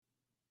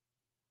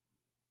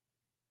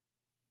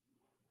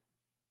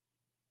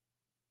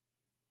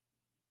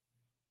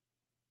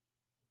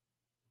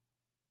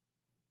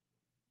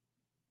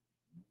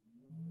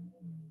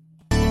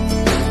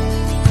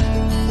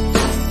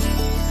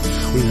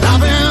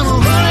I've been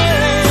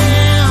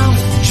running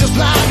just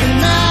like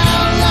an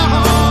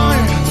outlaw,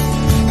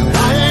 and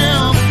I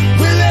am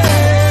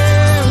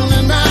willing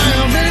and I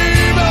am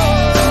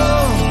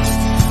able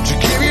to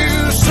give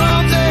you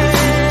something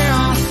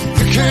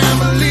you can't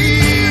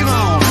believe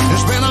on.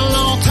 It's been a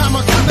long time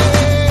coming.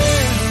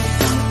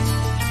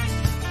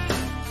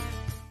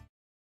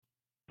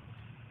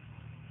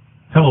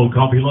 Hello,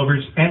 coffee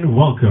lovers, and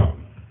welcome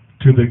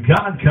to the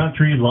God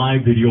Country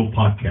Live Video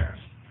Podcast,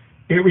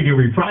 airing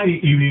every Friday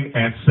evening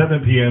at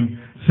 7 p.m.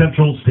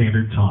 Central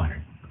Standard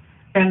Time.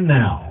 And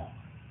now,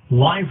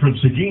 live from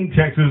Seguin,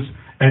 Texas,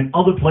 and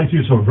other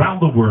places around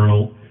the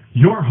world,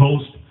 your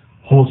host,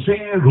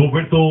 Jose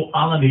Roberto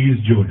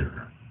Alanis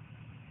Jr.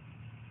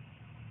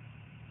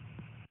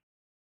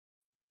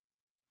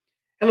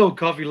 Hello,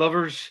 coffee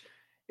lovers.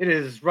 It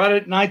is right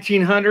at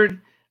 1900,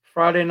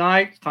 Friday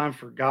night. It's time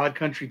for God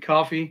Country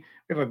Coffee.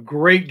 We have a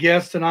great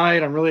guest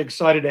tonight. I'm really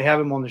excited to have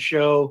him on the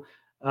show.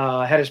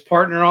 Had his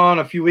partner on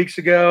a few weeks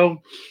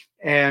ago,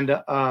 and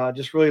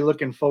just really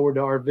looking forward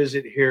to our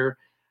visit here.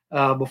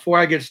 Before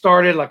I get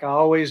started, like I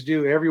always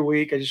do every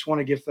week, I just want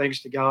to give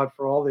thanks to God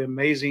for all the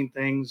amazing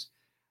things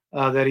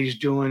that He's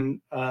doing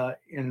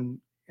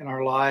in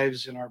our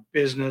lives, in our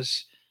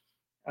business.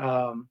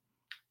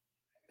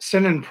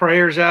 Sending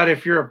prayers out.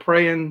 If you're a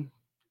praying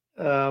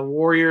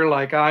warrior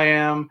like I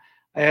am,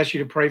 I ask you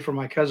to pray for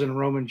my cousin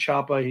Roman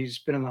Chapa. He's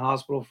been in the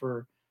hospital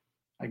for,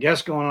 I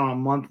guess, going on a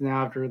month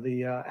now after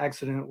the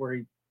accident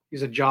where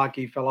he's a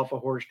jockey, fell off a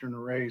horse during a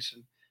race,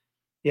 and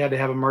he had to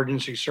have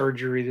emergency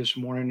surgery this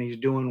morning. He's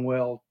doing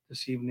well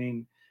this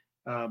evening,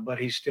 but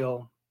he's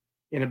still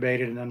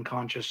intubated and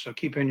unconscious. So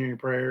keep him in your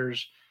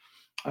prayers.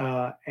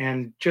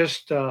 And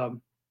just with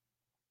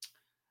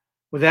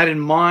that in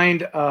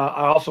mind,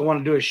 I also want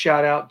to do a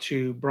shout out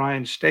to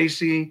Brian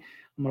Stacy.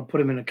 I'm going to put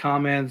him in the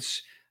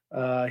comments.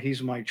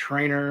 He's my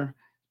trainer,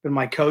 been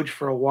my coach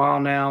for a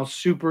while now,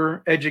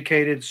 super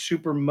educated,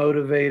 super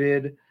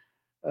motivated,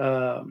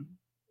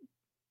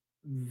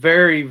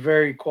 very,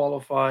 very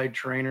qualified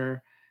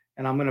trainer.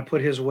 And I'm going to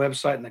put his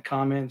website in the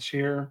comments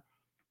here.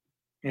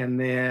 And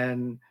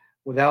then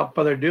without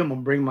further ado, I'm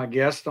going to bring my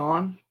guest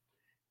on,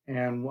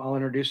 and I'll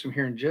introduce him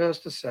here in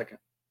just a second.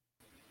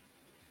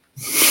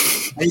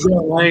 How you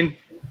doing, Wayne?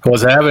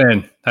 What's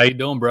happening? How you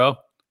doing, bro?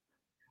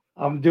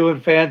 I'm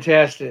doing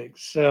fantastic.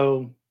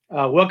 So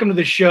welcome to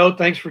the show.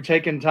 Thanks for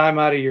taking time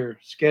out of your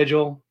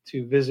schedule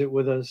to visit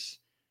with us.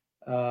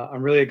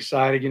 I'm really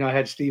excited. You know, I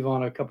had Steve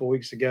on a couple of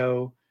weeks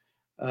ago.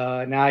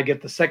 Now I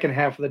get the second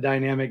half of the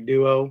dynamic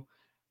duo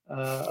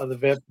of the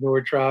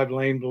Vetpreneur Tribe,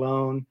 Lane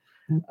Malone.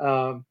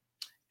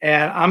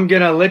 And I'm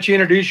going to let you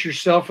introduce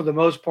yourself for the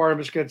most part. I'm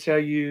just going to tell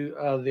you,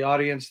 the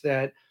audience,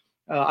 that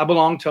I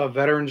belong to a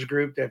veterans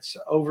group that's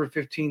over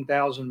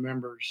 15,000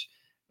 members.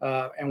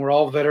 And we're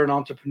all veteran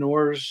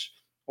entrepreneurs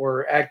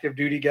or active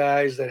duty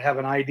guys that have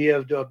an idea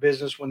of doing a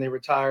business when they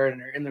retire and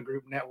they're in the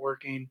group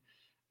networking.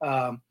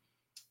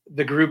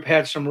 The group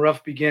had some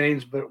rough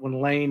beginnings, but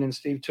when Lane and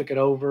Steve took it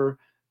over,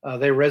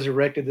 they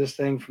resurrected this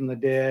thing from the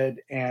dead,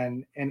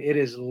 and it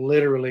is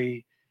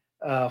literally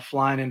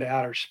flying into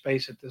outer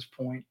space at this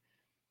point.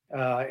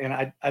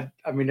 And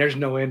I mean, there's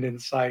no end in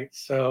sight.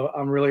 So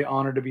I'm really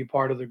honored to be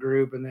part of the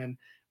group. And then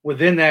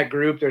within that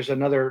group, there's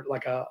another,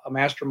 like a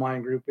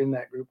mastermind group in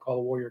that group called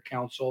the Warrior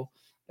Council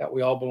that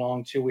we all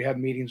belong to. We have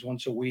meetings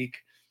once a week.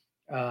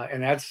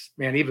 And that's,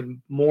 man, even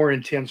more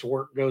intense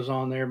work goes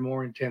on there,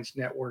 more intense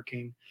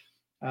networking.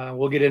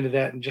 We'll get into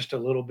that in just a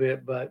little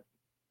bit. But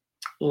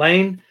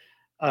Lane,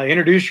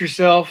 introduce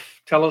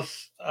yourself. Tell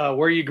us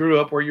where you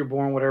grew up, where you're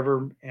born,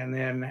 whatever, and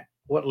then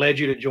what led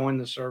you to join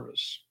the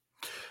service.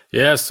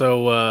 Yeah,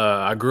 so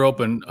I grew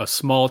up in a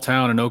small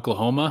town in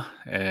Oklahoma,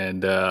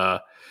 and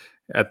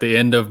at the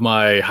end of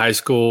my high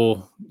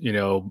school,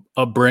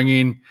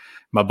 upbringing,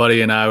 my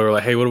buddy and I were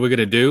like, "Hey, what are we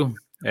gonna do?"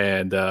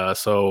 And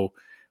so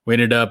we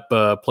ended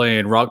up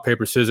playing rock,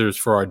 paper, scissors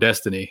for our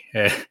destiny.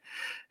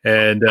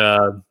 And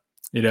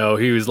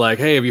he was like,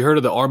 "Hey, have you heard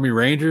of the Army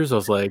Rangers?" I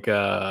was like,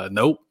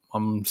 "Nope,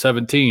 I'm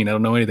 17. I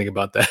don't know anything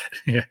about that."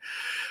 And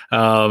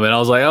I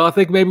was like, "Oh, I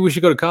think maybe we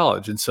should go to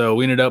college." And so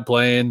we ended up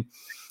playing.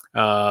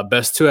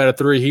 Best 2 out of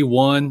 3, he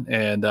won,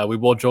 and we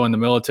both joined the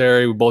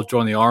military. We both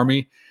joined the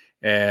Army,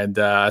 and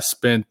I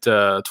spent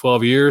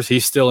 12 years.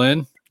 He's still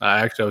in.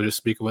 I was just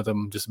speaking with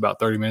him just about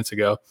 30 minutes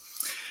ago,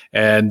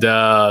 and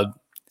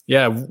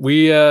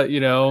we,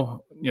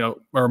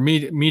 or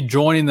me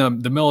joining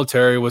the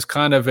military was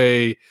kind of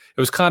a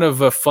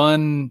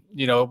fun,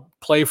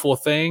 playful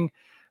thing,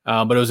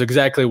 but it was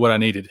exactly what I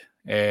needed,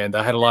 and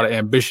I had a lot of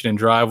ambition and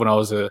drive when I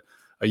was a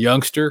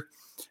youngster.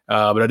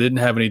 But I didn't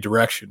have any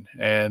direction,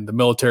 and the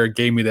military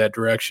gave me that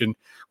direction,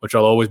 which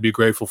I'll always be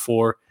grateful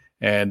for,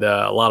 and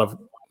a lot of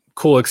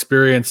cool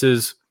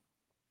experiences.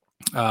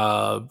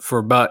 For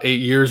about 8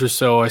 years or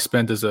so, I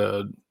spent as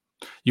a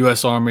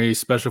U.S. Army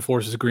Special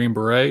Forces Green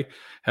Beret,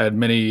 had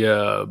many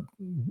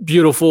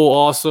beautiful,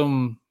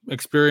 awesome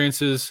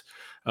experiences,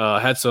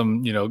 had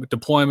some,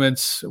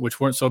 deployments which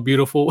weren't so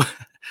beautiful.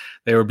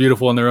 They were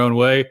beautiful in their own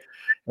way.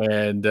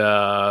 And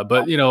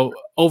but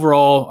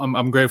overall,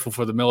 I'm grateful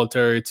for the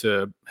military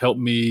to help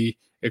me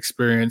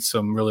experience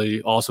some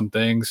really awesome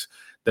things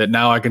that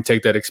now I can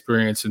take that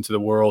experience into the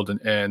world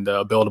and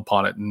build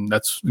upon it. And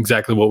that's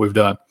exactly what we've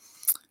done.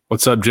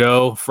 What's up,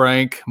 Joe,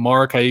 Frank,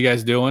 Mark? How you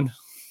guys doing?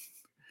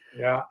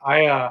 Yeah,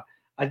 I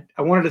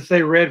wanted to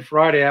say Red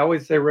Friday. I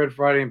always say Red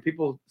Friday, and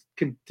people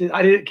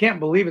can't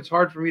believe it's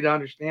hard for me to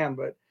understand,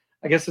 but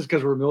I guess it's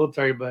because we're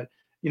military. But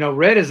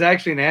red is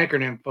actually an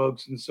acronym,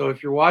 folks. And so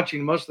if you're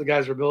watching, most of the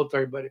guys are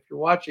military, but if you're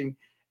watching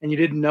and you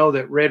didn't know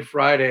that Red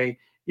Friday,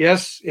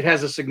 yes, it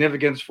has a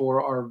significance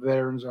for our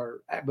veterans,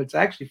 but it's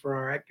actually for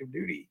our active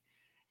duty.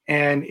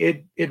 And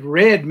it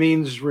red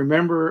means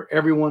remember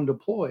everyone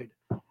deployed.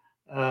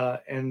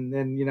 And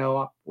then,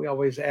 we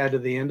always add to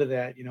the end of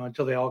that,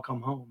 until they all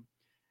come home.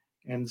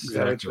 And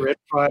so It's Red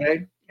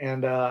Friday.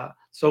 And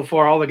so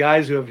far, all the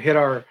guys who have hit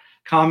our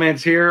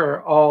comments here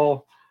are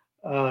all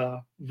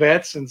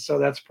vets. And so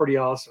that's pretty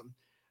awesome.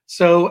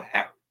 So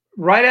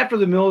right after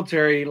the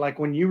military, like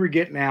when you were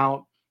getting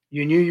out,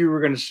 you knew you were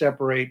going to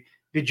separate.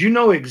 Did you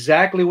know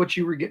exactly what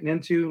you were getting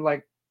into,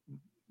 like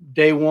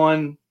day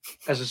one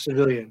as a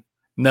civilian?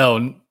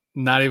 No,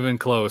 not even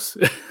close.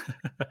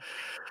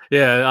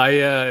 Yeah,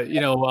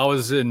 I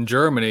was in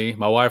Germany.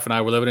 My wife and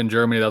I were living in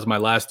Germany. That was my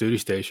last duty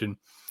station.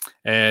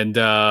 And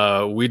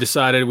we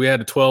decided we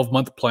had a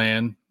 12-month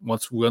plan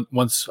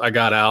once I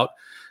got out.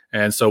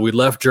 And so we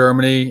left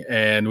Germany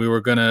and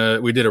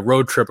we did a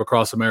road trip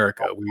across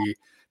America. We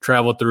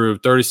traveled through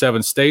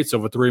 37 states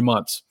over 3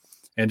 months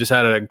and just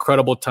had an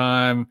incredible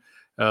time,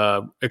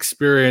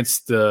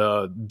 experienced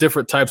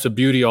different types of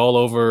beauty all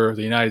over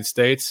the United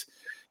States.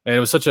 And it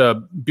was such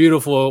a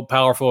beautiful,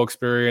 powerful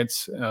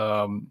experience.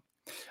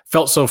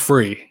 Felt so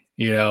free,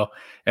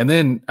 And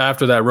then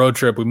after that road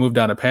trip, we moved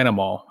down to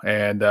Panama,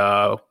 and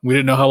we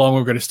didn't know how long we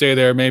were going to stay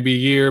there, maybe a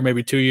year,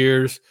 maybe 2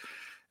 years.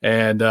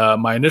 And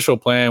my initial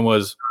plan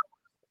was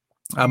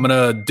I'm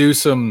going to do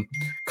some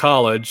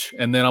college,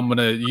 and then I'm going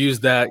to use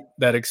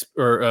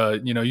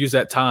use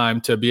that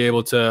time to be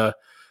able to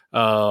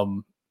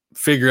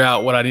figure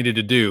out what I needed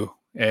to do.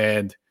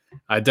 And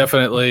I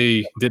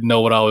definitely didn't know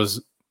what I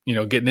was,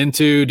 getting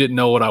into, didn't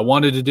know what I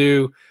wanted to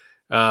do,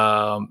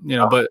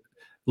 but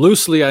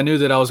loosely, I knew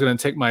that I was going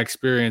to take my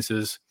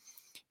experiences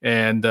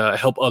and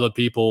help other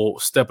people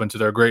step into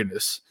their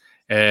greatness.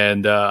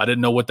 And I didn't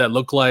know what that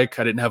looked like.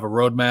 I didn't have a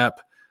roadmap,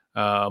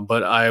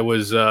 but I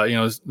was,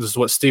 this is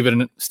what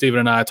Stephen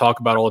and I talk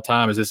about all the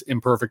time, is this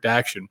imperfect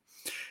action.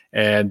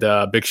 And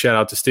big shout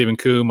out to Stephen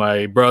Koo,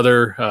 my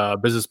brother,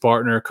 business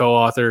partner,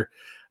 co-author.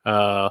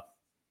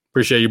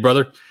 Appreciate you,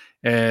 brother.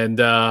 And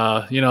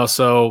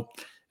so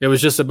it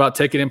was just about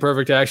taking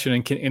imperfect action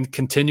and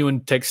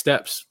continuing to take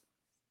steps.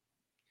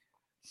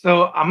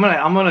 So I'm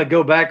gonna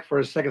go back for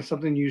a second.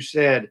 Something you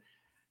said.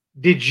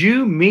 Did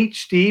you meet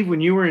Steve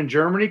when you were in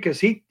Germany? Because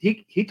he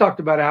talked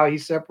about how he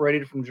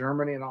separated from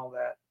Germany and all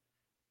that.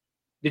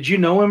 Did you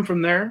know him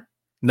from there?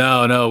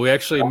 No. We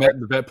actually met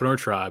the Vetpreneur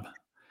Tribe.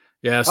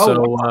 Yeah.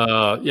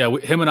 So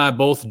him and I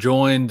both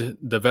joined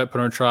the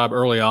Vetpreneur Tribe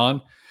early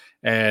on,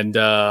 and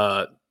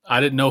I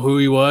didn't know who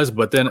he was,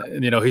 but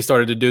then he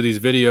started to do these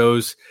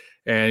videos.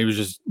 And he was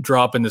just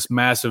dropping this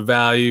massive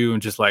value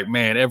and just like,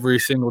 man, every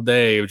single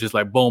day, it was just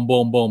like boom,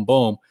 boom, boom,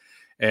 boom.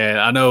 And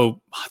I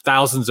know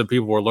thousands of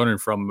people were learning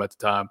from him at the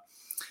time.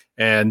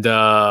 And,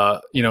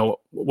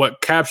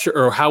 what captured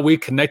or how we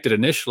connected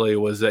initially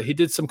was that he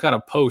did some kind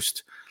of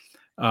post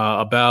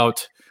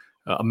about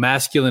a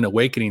masculine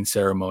awakening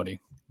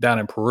ceremony down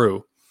in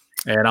Peru.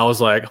 And I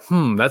was like,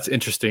 that's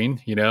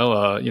interesting.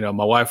 My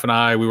wife and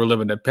I, we were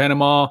living in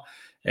Panama.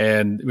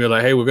 And we were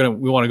like, hey, we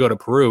want to go to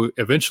Peru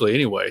eventually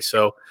anyway.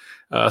 So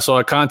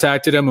I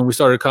contacted him and we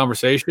started a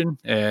conversation.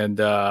 And,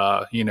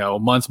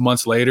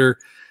 months later,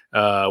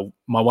 my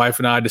wife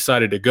and I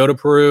decided to go to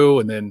Peru.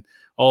 And then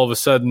all of a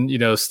sudden,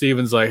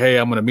 Steven's like, hey,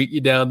 I'm going to meet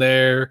you down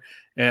there.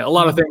 And a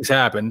lot of things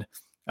happened.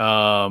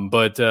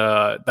 But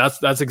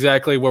that's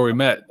exactly where we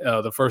met.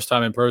 The first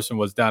time in person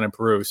was down in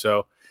Peru.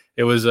 So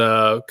it was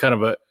kind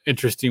of an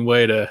interesting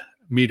way to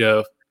meet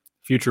a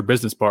future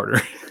business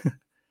partner.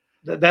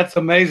 That's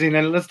amazing.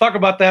 And let's talk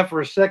about that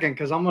for a second,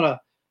 because I'm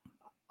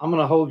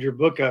gonna hold your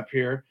book up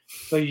here.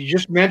 So you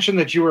just mentioned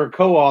that you were a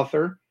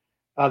co-author.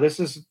 This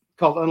is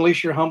called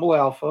Unleash Your Humble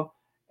Alpha,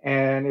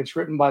 and it's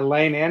written by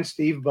Lane and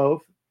Steve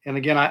both. And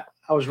again, I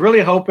was really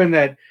hoping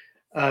that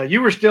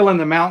you were still in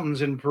the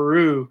mountains in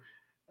Peru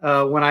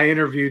when I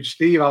interviewed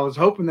Steve. I was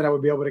hoping that I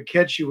would be able to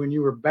catch you when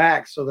you were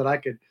back so that I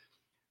could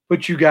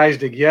put you guys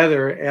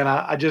together. And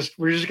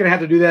we're just gonna have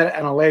to do that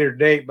at a later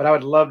date. But I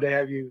would love to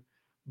have you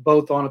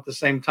both on at the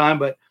same time.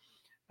 But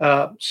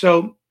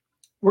so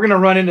we're going to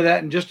run into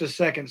that in just a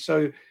second.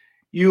 So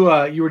you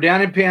were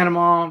down in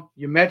Panama,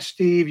 you met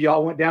Steve,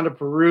 y'all went down to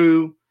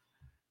Peru.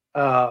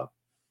 And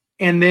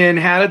then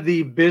how did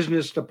the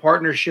business to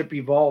partnership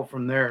evolve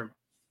from there?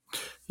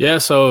 Yeah.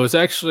 So it was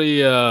actually,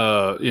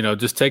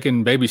 just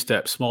taking baby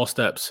steps, small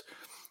steps.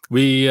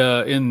 We,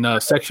 in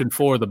section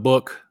 4 of the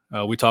book,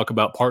 we talk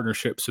about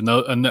partnerships, and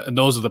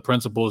those are the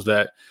principles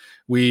that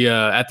we,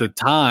 at the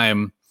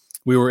time,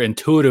 we were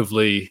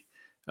intuitively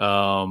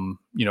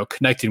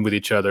connecting with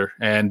each other.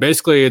 And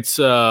basically it's,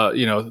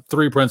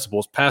 three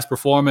principles: past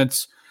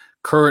performance,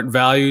 current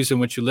values in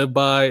which you live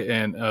by,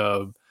 and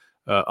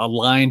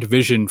aligned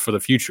vision for the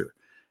future.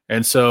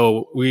 And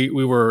so we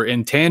were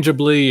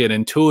intangibly and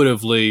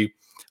intuitively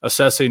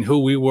assessing who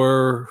we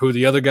were, who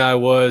the other guy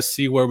was,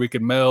 see where we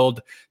could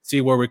meld, see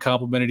where we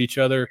complemented each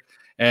other.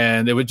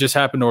 And it would just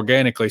happen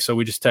organically. So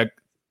we just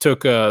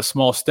took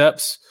small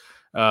steps.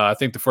 I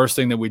think the first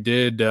thing that we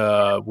did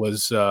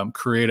was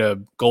create a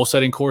goal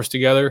setting course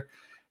together.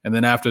 And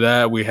then after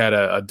that, we had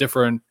a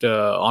different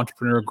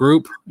entrepreneur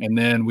group. And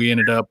then we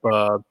ended up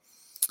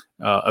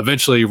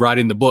eventually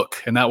writing the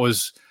book. And that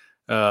was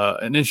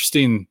an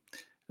interesting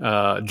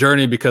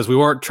journey, because we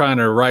weren't trying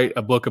to write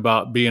a book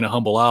about being a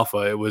humble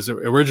alpha. It was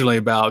originally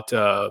about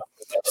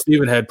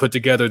Stephen had put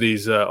together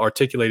these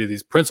articulated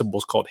these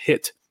principles called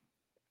HIT.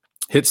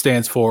 HIT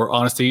stands for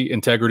honesty,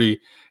 integrity,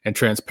 and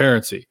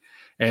transparency.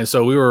 And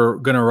so we were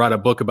going to write a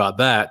book about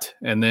that.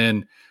 And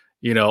then,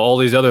 all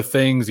these other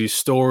things, these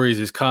stories,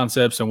 these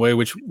concepts, and way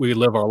which we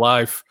live our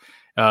life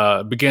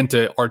began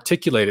to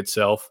articulate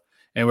itself.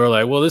 And we were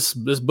like, well, this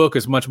book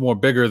is much more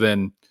bigger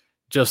than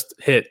just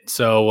HIT.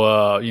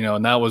 So,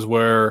 and that was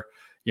where,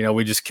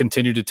 we just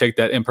continued to take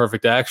that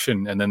imperfect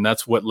action. And then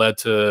that's what led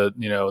to,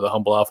 the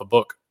Humble Alpha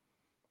book.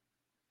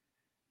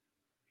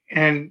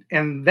 And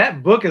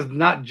that book is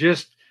not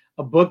just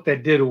a book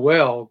that did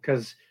well,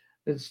 because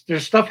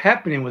there's stuff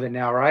happening with it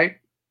now, right?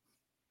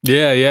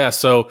 Yeah.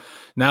 So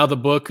now the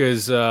book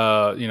is,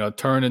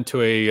 turned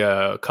into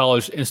a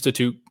college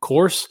institute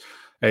course,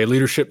 a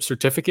leadership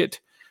certificate.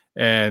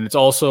 And it's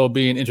also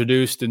being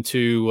introduced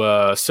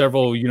into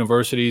several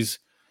universities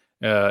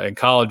and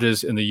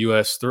colleges in the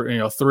U.S.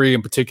 Three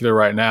in particular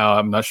right now.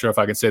 I'm not sure if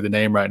I can say the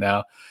name right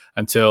now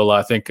until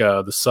I think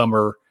the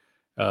summer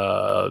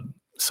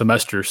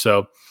semester.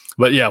 So,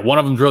 but yeah, one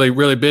of them is really,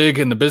 really big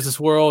in the business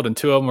world, and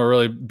two of them are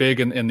really big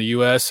in the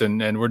U.S.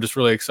 And we're just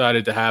really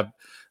excited to have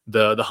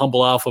the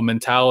Humble Alpha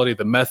mentality,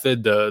 the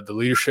method, the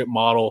leadership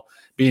model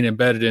being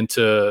embedded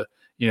into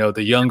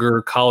the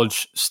younger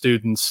college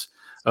students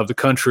of the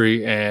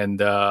country.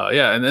 And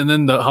and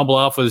then the Humble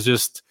Alpha is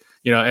just,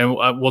 and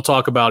we'll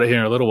talk about it here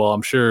in a little while,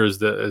 I'm sure, is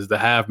the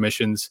have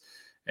missions.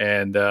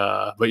 And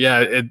but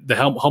yeah, the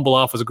Humble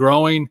Alpha is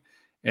growing,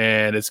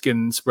 and it's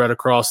getting spread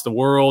across the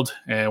world,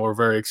 and we're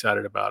very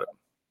excited about it.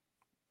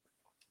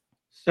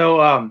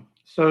 So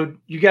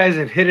you guys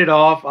have hit it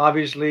off.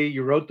 Obviously,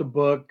 you wrote the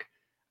book.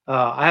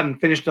 I haven't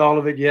finished all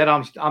of it yet.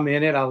 I'm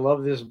in it. I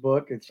love this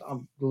book.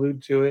 I'm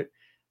glued to it.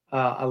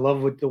 I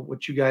love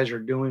what you guys are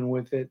doing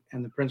with it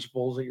and the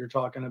principles that you're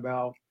talking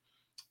about.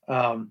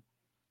 When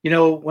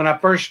I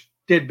first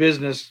did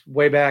business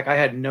way back, I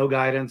had no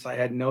guidance. I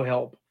had no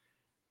help.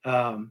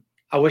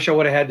 I wish I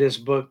would have had this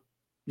book,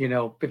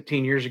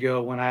 15 years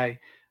ago when I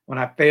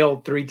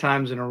failed 3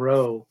 times in a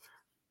row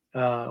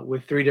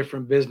with 3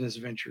 different business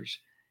ventures.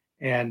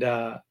 And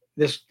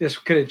this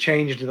could have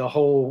changed the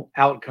whole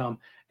outcome.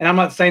 And I'm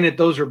not saying that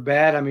those are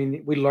bad. I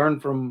mean, we learn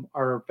from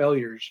our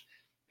failures.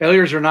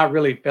 Failures are not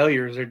really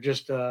failures. They're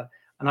just an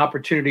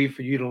opportunity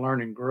for you to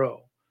learn and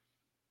grow.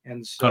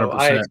 And so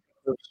 100%.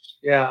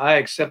 I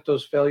accept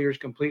those failures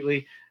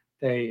completely.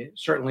 They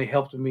certainly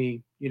helped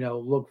me,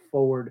 look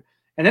forward.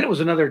 And then it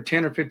was another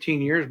 10 or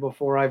 15 years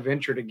before I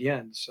ventured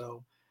again.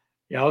 So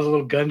yeah, I was a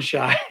little gun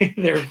shy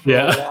there for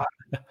a while.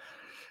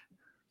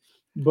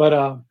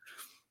 But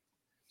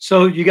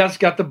so you guys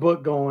got the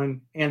book going,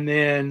 and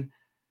then,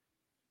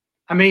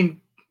 I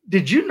mean,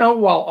 did you know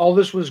while all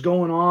this was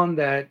going on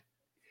that,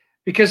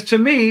 because to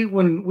me,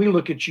 when we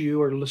look at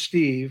you or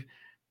Steve,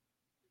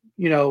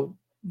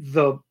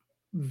 the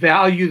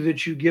value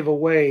that you give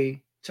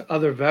away to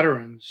other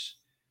veterans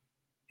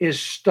is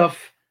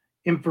stuff,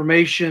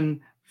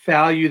 information,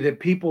 value that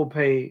people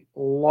pay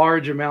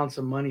large amounts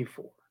of money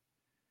for.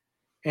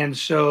 And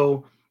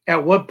so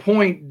at what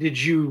point did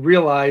you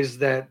realize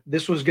that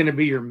this was going to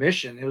be your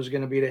mission? It was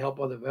going to be to help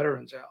other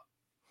veterans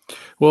out.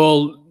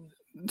 Well,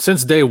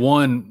 since day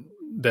one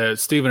that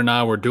Stephen and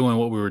I were doing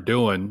what we were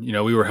doing,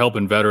 we were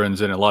helping veterans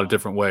in a lot of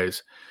different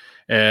ways.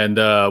 And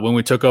when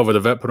we took over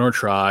the Vetpreneur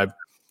Tribe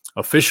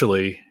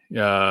officially, we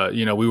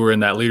were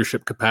in that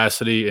leadership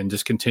capacity and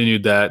just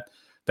continued that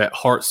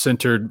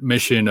heart-centered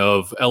mission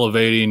of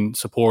elevating,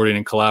 supporting,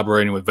 and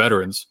collaborating with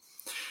veterans.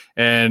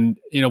 And,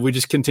 we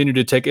just continue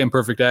to take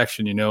imperfect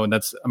action, and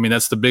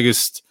that's the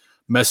biggest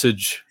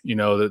message,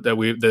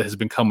 that has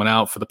been coming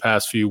out for the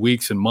past few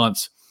weeks and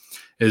months,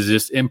 is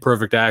just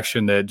imperfect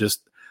action, that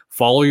just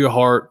follow your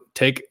heart,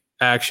 take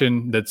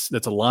action that's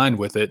aligned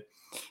with it,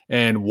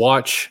 and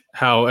watch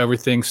how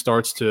everything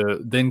starts to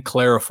then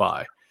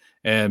clarify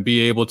and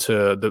be able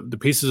to, the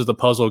pieces of the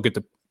puzzle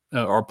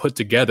are put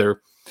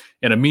together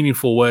in a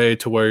meaningful way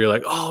to where you're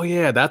like, oh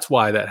yeah, that's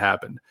why that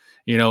happened.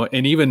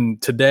 And even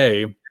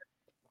today,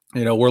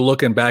 we're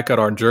looking back at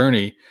our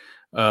journey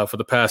for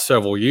the past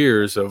several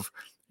years of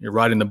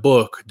writing the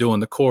book, doing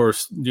the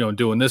course,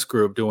 doing this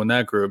group, doing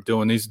that group,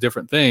 doing these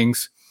different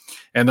things.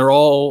 And they're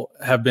all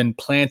have been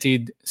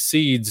planted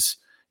seeds,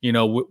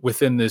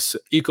 within this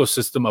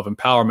ecosystem of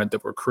empowerment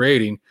that we're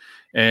creating.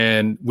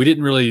 and we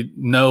didn't really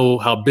know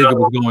how big it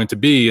was going to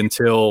be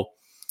until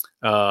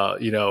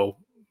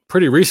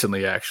pretty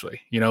recently.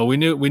 Actually, we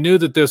knew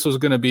that this was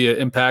going to be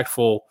an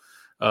impactful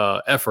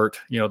effort.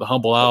 The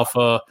Humble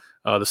Alpha,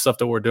 the stuff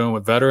that we're doing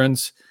with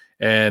veterans,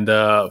 and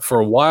for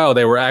a while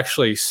they were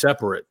actually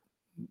separate.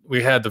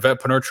 We had the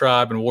Vetpreneur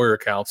Tribe and Warrior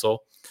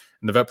Council,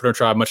 and the Vetpreneur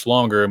Tribe much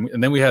longer,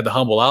 and then we had the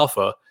Humble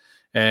Alpha.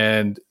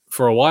 And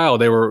for a while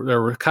they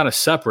were kind of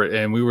separate,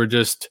 and we were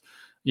just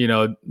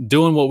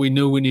doing what we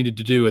knew we needed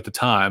to do at the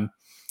time,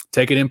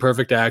 taking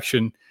imperfect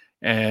action.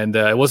 And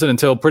it wasn't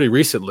until pretty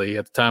recently,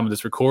 at the time of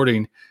this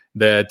recording,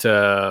 that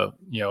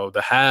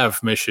the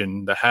HAVE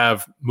mission, the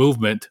HAVE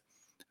movement,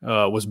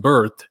 was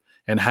birthed.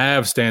 And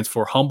HAVE stands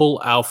for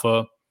Humble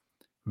Alpha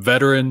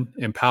Veteran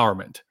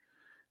Empowerment.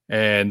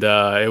 And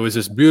it was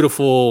this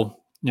beautiful,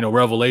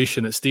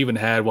 revelation that Stephen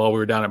had while we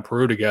were down in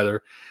Peru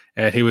together.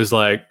 And he was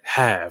like,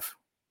 have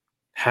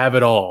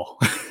it all.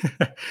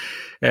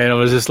 And it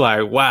was just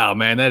like, wow,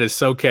 man, that is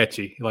so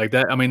catchy. Like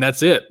that. I mean,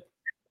 that's it.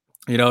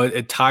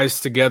 It ties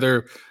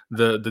together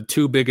the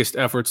two biggest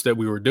efforts that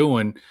we were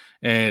doing,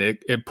 and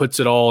it puts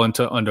it all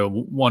under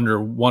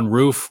one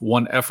roof,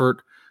 one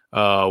effort,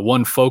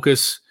 one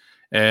focus.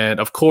 And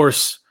of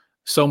course,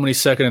 so many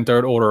second and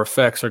third order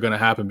effects are going to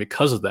happen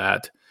because of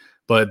that.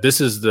 But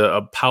this is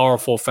a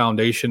powerful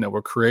foundation that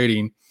we're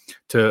creating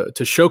to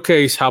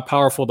showcase how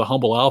powerful the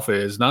Humble Alpha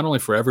is, not only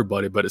for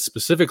everybody, but it's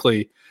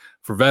specifically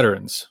for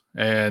veterans.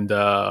 And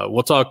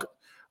we'll talk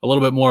a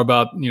little bit more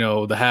about,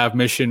 the HAVE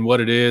mission, what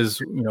it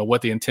is,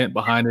 what the intent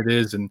behind it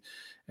is, and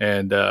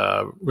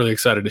really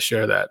excited to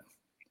share that.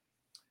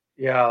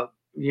 Yeah.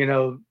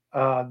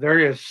 There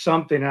is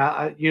something,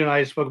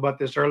 I spoke about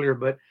this earlier,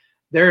 but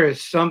there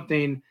is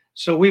something.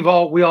 So we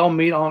all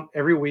meet on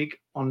every week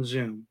on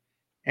Zoom,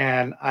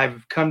 and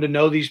I've come to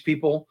know these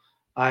people.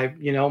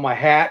 My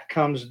hat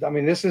comes,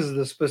 this is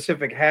the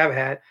specific HAVE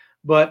hat,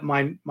 but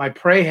my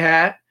Pray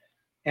hat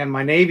and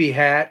my Navy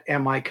hat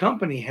and my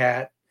company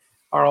hat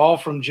are all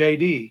from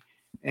JD.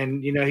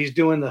 And, he's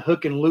doing the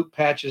hook and loop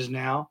patches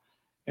now.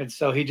 And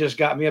so he just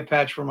got me a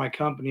patch for my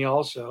company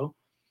also.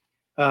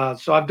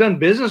 So I've done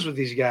business with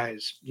these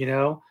guys,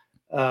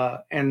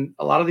 and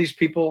a lot of these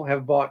people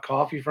have bought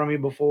coffee from me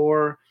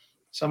before.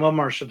 Some of them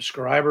are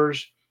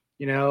subscribers,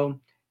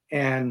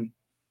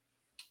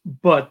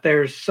 but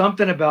there's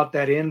something about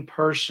that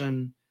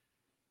in-person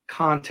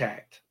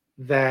contact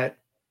that,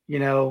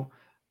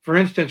 for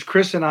instance,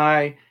 Chris and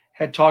I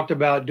had talked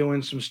about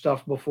doing some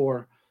stuff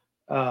before,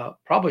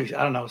 probably,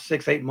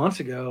 6-8 months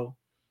ago.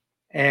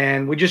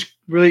 And we just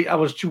really,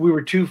 we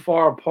were too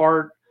far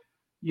apart,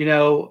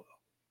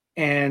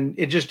 and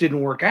it just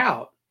didn't work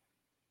out.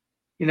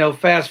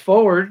 Fast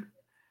forward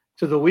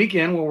to the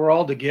weekend where we're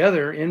all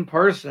together in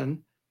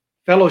person,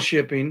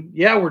 fellowshipping.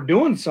 Yeah, we're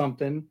doing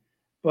something,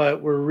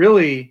 but we're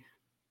really,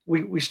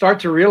 we start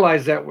to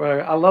realize that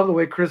I love the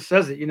way Chris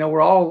says it.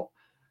 We're all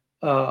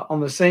on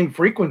the same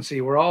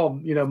frequency. We're all,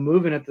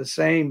 moving at the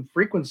same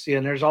frequency,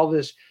 and there's all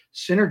this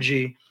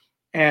synergy.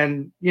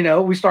 And,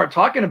 we start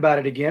talking about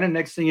it again. And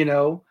next thing he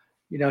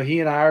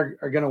and I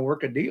are going to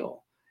work a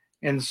deal.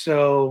 And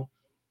so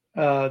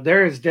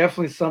there is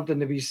definitely something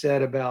to be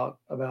said about,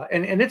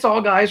 and it's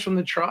all guys from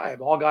the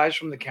tribe, all guys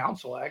from the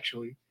council,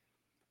 actually.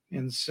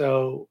 And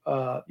so,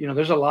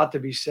 there's a lot to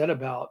be said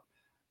about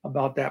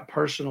that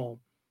personal.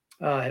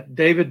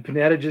 David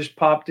Panetta just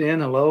popped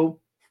in. Hello.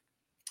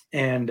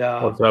 And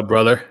what's up,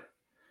 brother?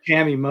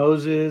 Cammy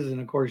Moses.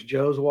 And of course,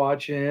 Joe's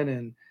watching.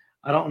 And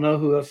I don't know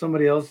who else.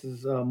 Somebody else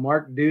is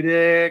Mark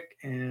Dudek.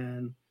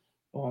 And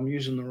I'm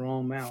using the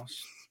wrong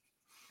mouse.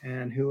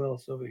 And who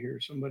else over here?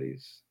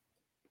 Somebody's,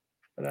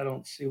 but I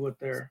don't see what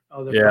they're.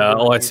 Yeah,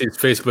 all I see is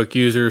Facebook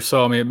user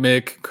saw me at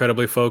Mick,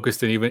 incredibly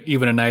focused, and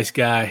even a nice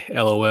guy.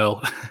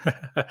 LOL.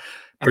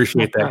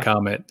 Appreciate that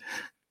comment.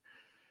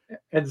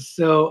 And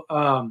so,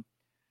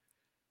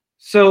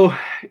 so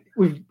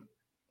we've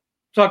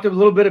talked a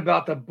little bit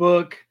about the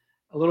book,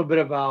 a little bit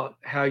about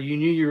how you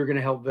knew you were going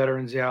to help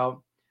veterans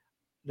out.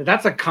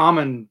 That's a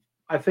common,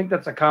 I think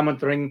that's a common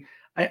thing.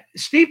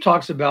 Steve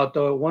talks about,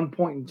 though, at one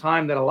point in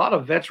time that a lot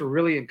of vets were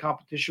really in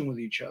competition with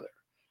each other.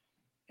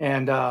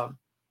 And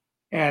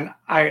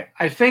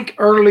I think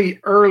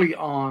early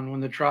on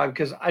when the tribe,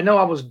 because I know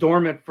I was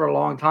dormant for a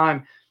long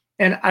time.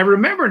 And I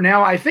remember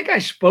now, I think I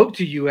spoke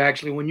to you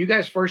actually when you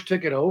guys first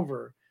took it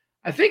over.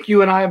 I think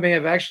you and I may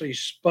have actually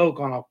spoke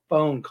on a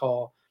phone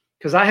call,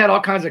 because I had all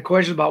kinds of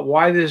questions about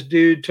why this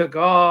dude took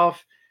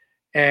off,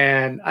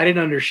 and I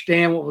didn't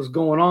understand what was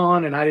going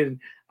on. And I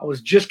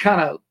was just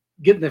kind of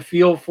getting the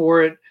feel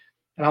for it.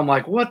 And I'm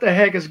like, what the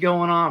heck is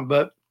going on?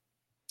 But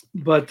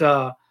what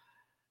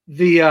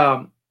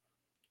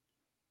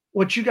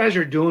you guys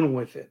are doing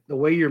with it, the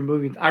way you're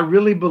moving, I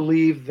really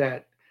believe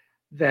that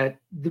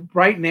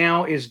right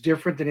now is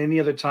different than any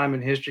other time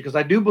in history, because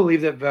I do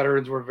believe that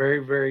veterans were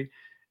very, very,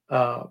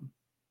 not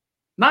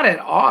at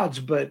odds,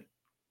 but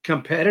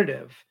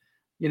competitive.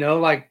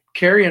 Like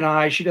Carrie and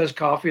I, she does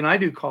coffee and I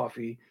do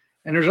coffee,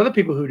 and there's other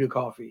people who do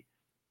coffee,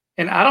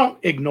 and I don't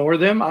ignore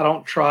them. I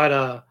don't try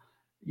to,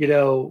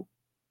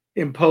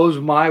 impose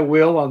my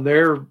will on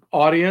their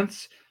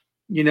audience.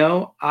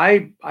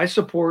 I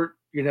support,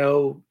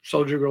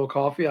 Soldier Girl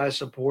Coffee. I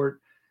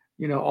support,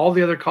 all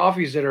the other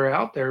coffees that are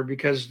out there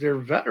because they're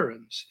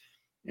veterans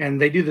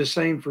and they do the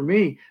same for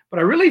me. But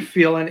I really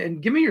feel,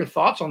 and give me your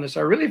thoughts on this.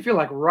 I really feel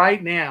like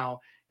right now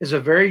is a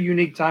very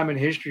unique time in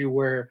history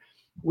where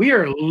we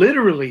are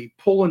literally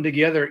pulling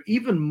together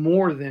even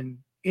more than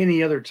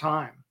any other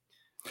time.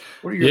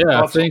 What are your Yeah,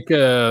 I thoughts on? think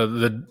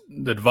the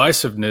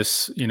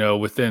divisiveness,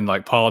 within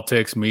like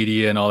politics,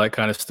 media, and all that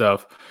kind of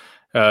stuff,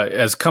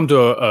 has come to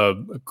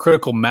a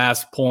critical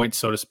mass point,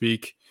 so to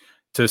speak,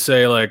 to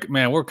say like,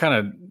 man, we're kind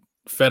of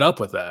fed up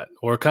with that.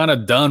 We're kind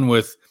of done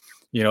with,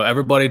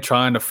 everybody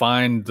trying to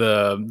find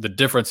the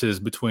differences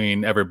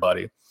between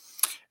everybody,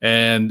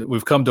 and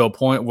we've come to a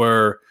point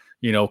where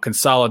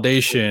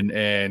consolidation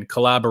and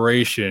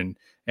collaboration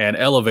and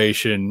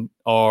elevation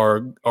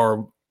are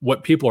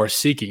what people are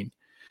seeking.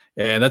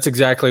 And that's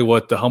exactly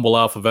what the Humble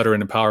Alpha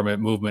Veteran Empowerment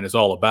Movement is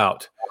all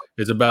about.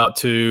 It's about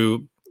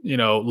to,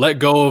 let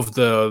go of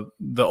the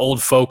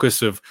old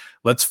focus of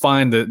let's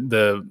find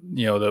the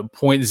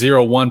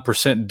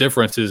 0.01%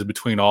 differences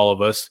between all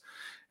of us,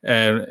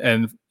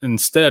 and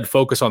instead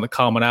focus on the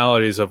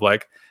commonalities of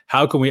like,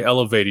 how can we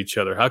elevate each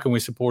other? How can we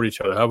support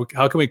each other?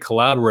 How can we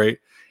collaborate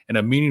in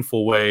a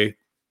meaningful way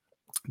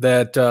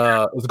that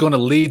is going to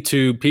lead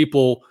to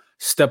people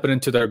stepping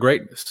into their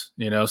greatness?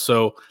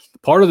 So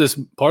part of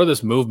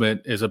this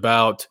movement is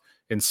about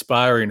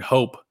inspiring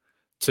hope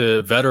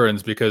to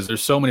veterans, because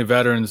there's so many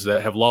veterans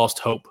that have lost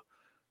hope.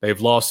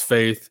 They've lost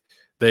faith.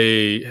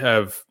 They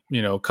have,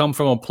 come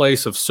from a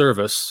place of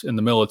service in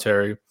the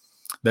military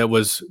that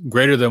was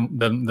greater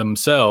than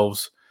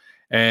themselves.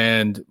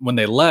 And when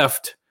they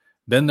left,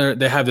 then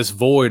they have this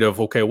void of,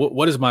 okay,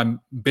 what is my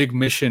big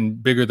mission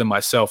bigger than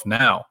myself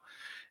now?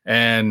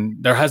 And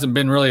there hasn't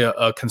been really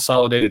a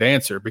consolidated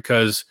answer,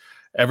 because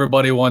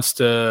everybody wants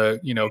to,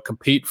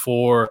 compete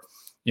for,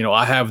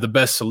 I have the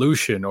best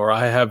solution, or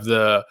I have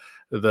the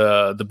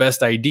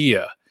best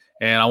idea,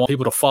 and I want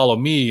people to follow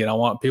me, and I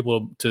want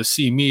people to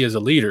see me as a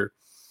leader.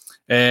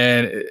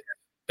 And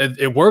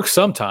it works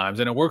sometimes,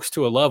 and it works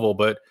to a level,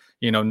 but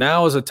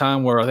now is a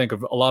time where I think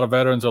a lot of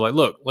veterans are like,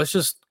 look, let's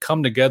just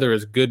come together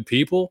as good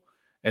people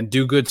and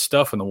do good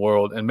stuff in the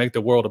world and make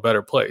the world a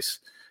better place,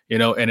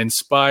 and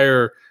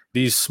inspire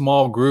these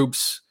small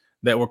groups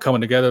that were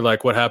coming together,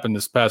 like what happened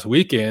this past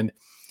weekend,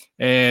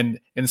 and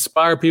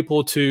inspire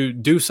people to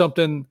do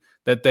something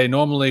that they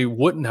normally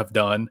wouldn't have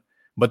done,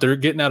 but they're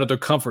getting out of their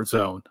comfort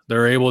zone.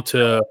 They're able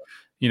to,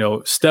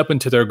 step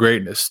into their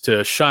greatness,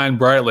 to shine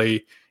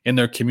brightly in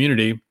their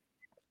community.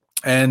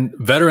 And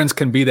veterans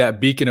can be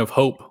that beacon of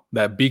hope,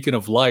 that beacon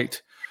of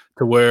light,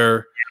 to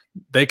where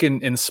they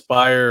can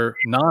inspire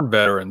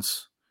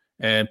non-veterans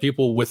and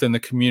people within the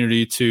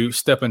community to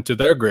step into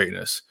their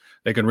greatness.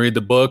 They can read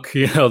the book,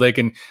 they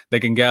can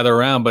gather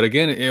around. But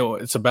again,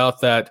 it's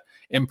about that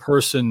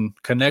in-person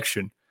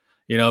connection,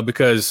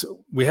 because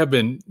we have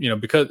been,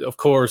 because of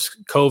course,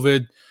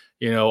 COVID,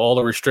 all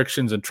the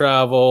restrictions and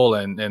travel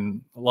and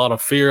a lot of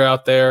fear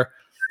out there,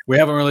 we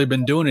haven't really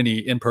been doing any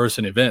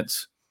in-person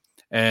events.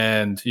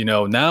 And,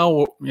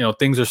 now,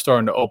 things are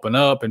starting to open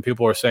up and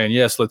people are saying,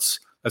 yes, let's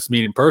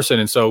meet in person.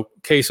 And so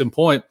case in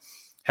point,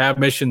 Have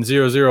Mission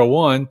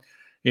 001,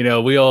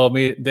 we all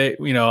meet,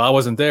 I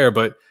wasn't there,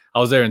 but I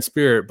was there in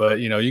spirit, but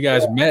you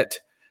guys met,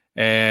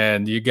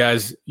 and you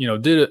guys,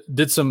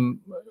 did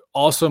some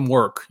awesome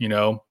work,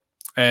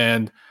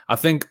 and I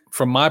think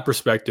from my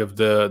perspective,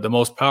 the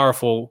most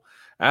powerful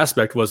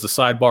aspect was the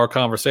sidebar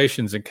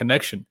conversations and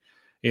connection.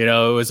 It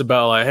was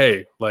about like,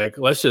 hey, like,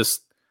 let's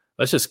just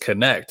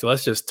connect.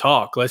 Let's just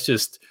talk. Let's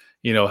just,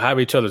 have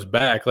each other's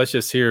back. Let's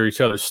just hear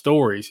each other's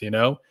stories,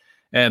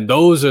 and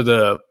those are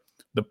the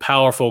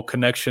powerful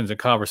connections and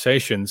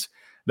conversations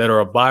that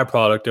are a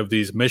byproduct of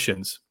these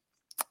missions.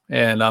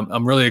 And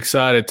I'm really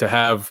excited to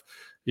have,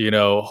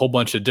 a whole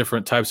bunch of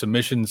different types of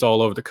missions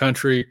all over the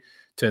country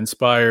to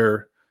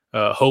inspire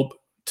hope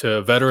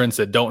to veterans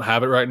that don't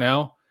have it right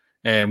now.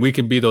 And we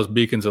can be those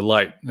beacons of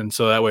light. And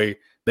so that way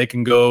they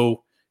can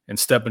go and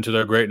step into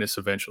their greatness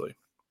eventually.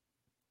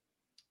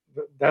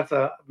 That's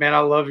man, I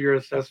love your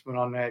assessment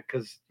on that,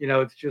 because,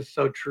 it's just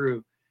so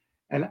true.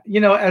 And,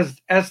 as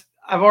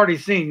I've already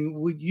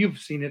seen, you've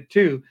seen it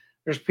too.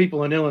 There's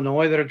people in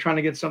Illinois that are trying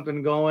to get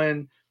something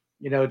going.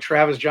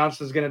 Travis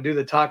Johnson's going to do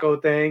the taco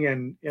thing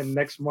in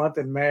next month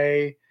in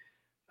May.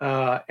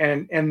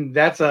 And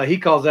that's he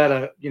calls that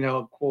a,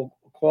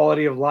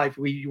 quality of life.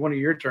 One of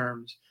your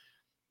terms,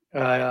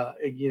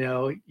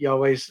 you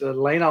always,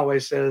 Lane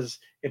always says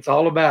it's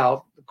all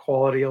about the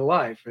quality of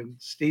life. And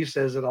Steve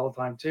says it all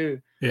the time too.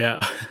 Yeah.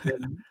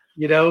 And,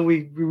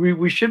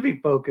 we should be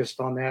focused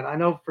on that. I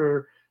know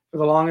for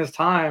the longest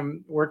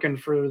time working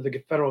for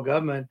the federal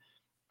government,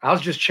 I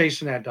was just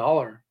chasing that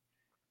dollar,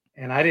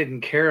 and I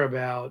didn't care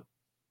about,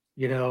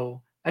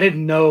 I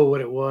didn't know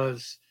what it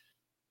was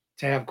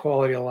to have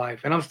quality of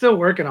life. And I'm still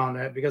working on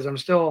that, because I'm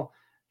still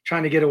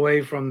trying to get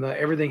away from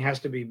everything has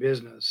to be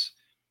business,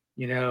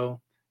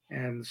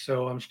 and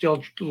so I'm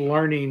still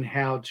learning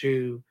how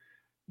to,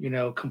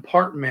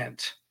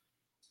 compartment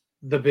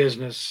the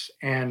business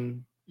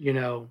and,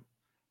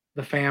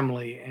 the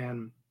family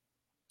and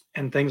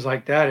things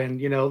like that. And,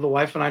 the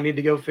wife and I need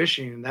to go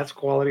fishing, and that's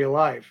quality of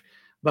life.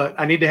 But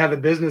I need to have the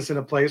business in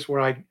a place where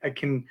I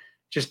can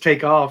just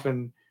take off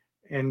and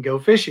go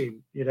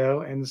fishing,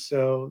 And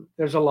so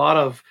there's a lot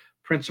of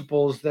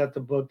principles that the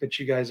book that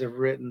you guys have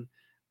written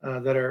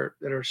that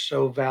are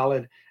so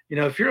valid.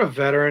 If you're a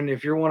veteran,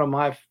 if you're one of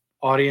my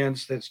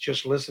audience that's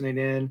just listening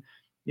in,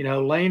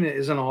 Lane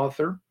is an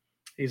author.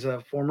 He's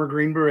a former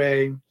Green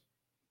Beret,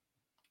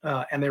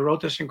 and they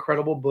wrote this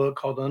incredible book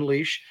called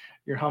Unleash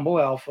Your Humble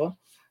Alpha.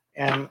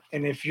 And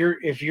if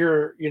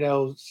you're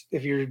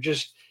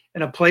just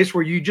in a place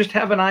where you just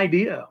have an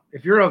idea,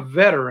 if you're a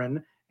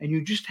veteran and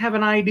you just have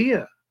an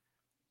idea,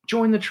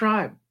 join the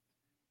tribe,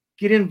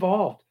 get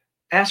involved,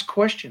 ask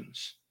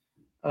questions.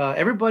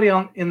 Everybody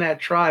in that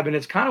tribe, and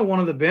it's kind of one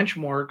of the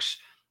benchmarks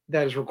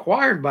that is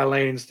required by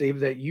Lane and Steve,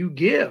 that you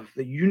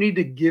need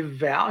to give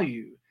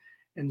value.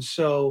 And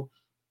so,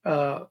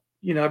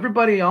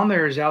 everybody on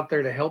there is out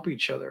there to help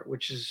each other,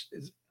 which is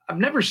I've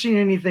never seen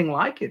anything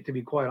like it, to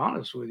be quite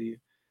honest with you.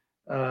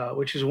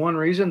 Which is one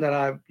reason that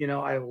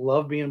I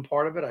love being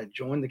part of it. I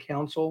joined the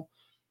council,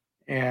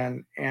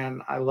 and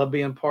I love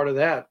being part of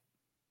that.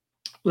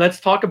 Let's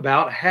talk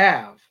about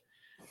HAVE,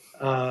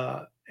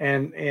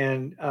 and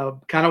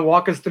kind of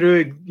walk us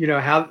through,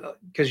 how,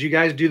 because you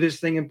guys do this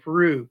thing in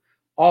Peru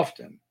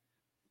often,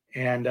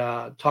 and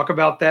talk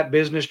about that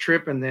business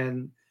trip, and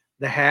then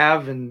the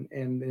HAVE, and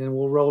then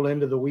we'll roll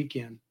into the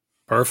weekend.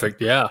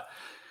 Perfect. Yeah.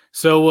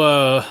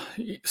 So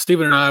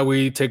Stephen and I,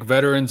 we take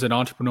veterans and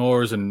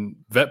entrepreneurs and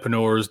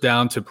vetpreneurs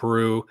down to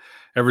Peru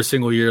every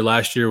single year.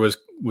 Last year was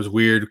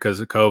weird because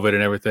of COVID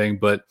and everything,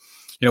 but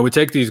we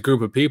take these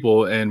group of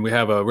people and we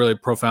have a really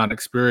profound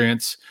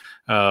experience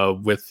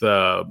with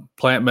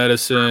plant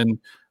medicine,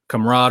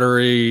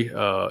 camaraderie,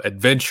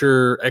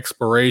 adventure,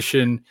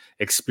 exploration,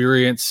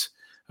 experience.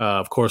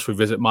 Of course, we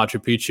visit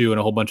Machu Picchu and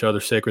a whole bunch of other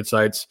sacred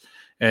sites.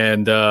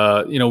 And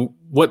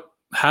what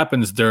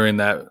happens during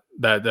that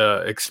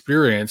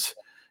experience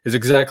is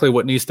exactly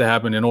what needs to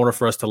happen in order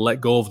for us to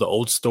let go of the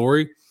old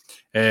story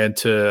and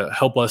to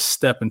help us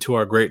step into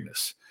our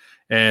greatness.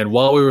 And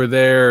while we were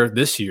there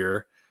this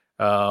year,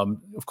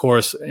 of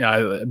course,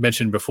 I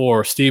mentioned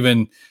before,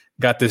 Stephen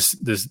got this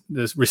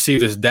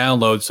received this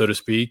download, so to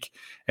speak,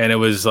 and it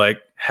was like,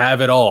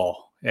 have it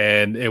all.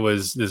 And it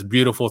was this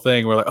beautiful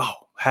thing. We're like, oh,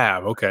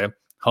 have, okay.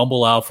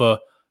 Humble Alpha,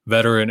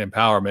 veteran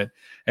empowerment.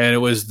 And it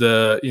was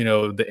the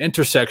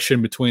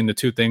intersection between the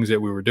two things that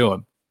we were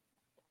doing.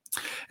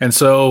 And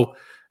so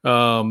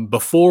I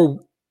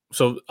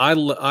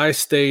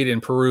stayed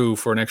in Peru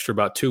for an extra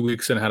about 2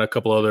 weeks and had a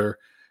couple other,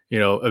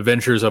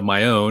 adventures of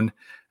my own.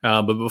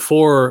 But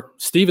before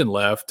Stephen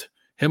left,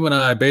 him and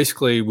I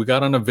we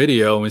got on a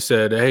video and we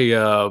said, hey,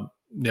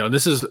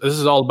 this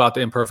is all about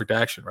the imperfect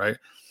action, right?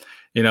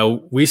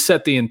 We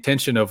set the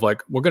intention of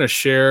like, we're going to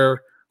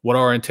share what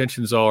our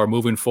intentions are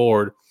moving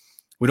forward.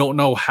 We don't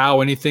know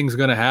how anything's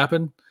going to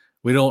happen.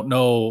 We don't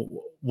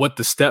know what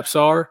the steps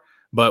are,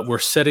 but we're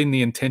setting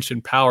the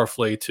intention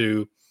powerfully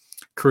to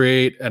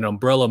create an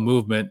umbrella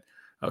movement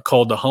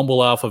called the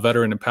Humble Alpha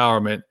Veteran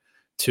Empowerment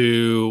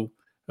to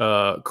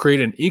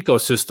create an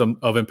ecosystem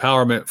of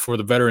empowerment for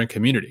the veteran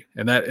community.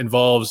 And that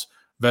involves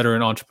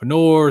veteran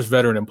entrepreneurs,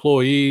 veteran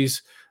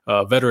employees,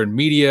 veteran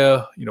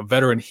media,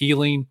 veteran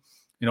healing,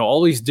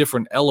 all these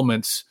different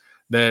elements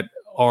that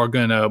are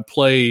going to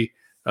play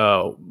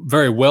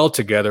very well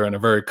together and are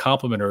very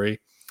complementary,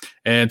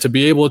 and to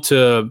be able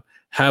to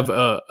have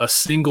a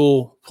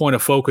single point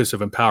of focus of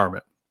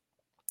empowerment.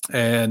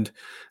 And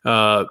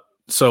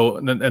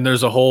and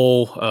there's a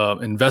whole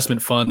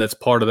investment fund that's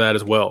part of that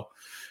as well.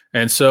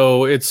 And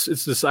so it's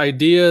this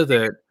idea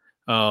that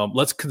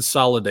let's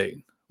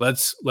consolidate.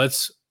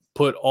 Let's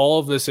put all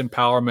of this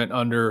empowerment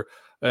under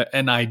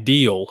an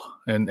ideal,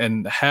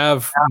 and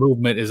have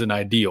movement is an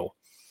ideal.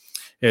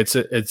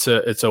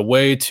 It's a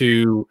way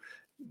to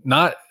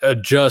not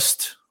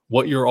adjust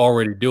what you're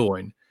already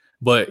doing,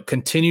 but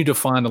continue to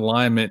find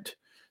alignment.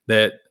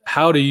 That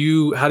how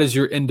does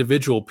your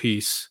individual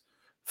piece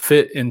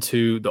fit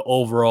into the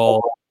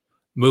overall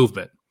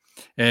movement?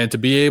 And to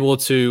be able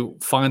to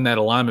find that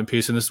alignment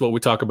piece, and this is what we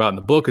talk about in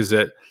the book, is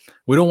that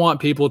we don't want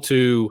people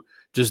to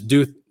just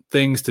do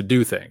things to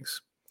do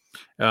things.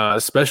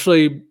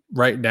 Especially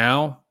right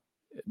now,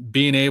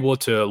 being able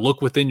to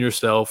look within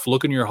yourself,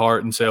 look in your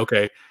heart and say,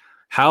 okay,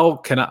 how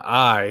can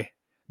I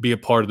be a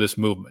part of this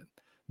movement?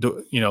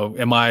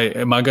 Am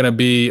I going to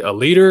be a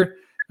leader?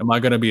 Am I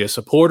going to be a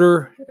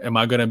supporter? Am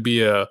I going to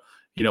be a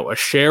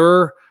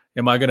sharer?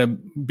 Am I going to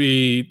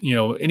be,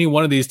 any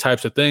one of these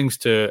types of things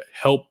to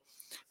help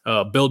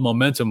build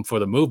momentum for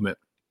the movement?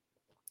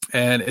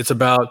 And it's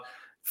about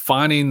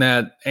finding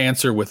that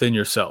answer within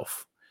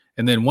yourself.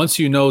 And then once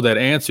you know that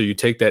answer, you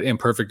take that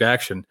imperfect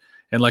action.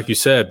 And like you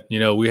said,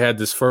 we had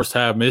this first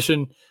HAVE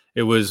mission.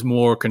 It was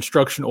more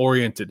construction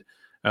oriented.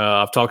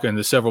 I've talked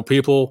to several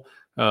people.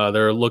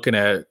 They're looking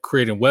at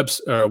creating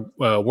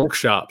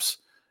workshops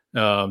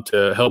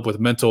to help with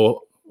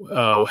mental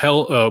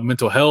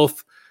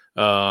health,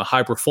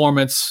 high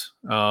performance.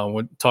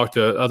 We talk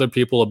to other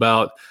people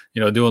about,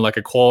 doing like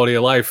a quality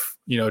of life,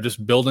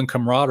 just building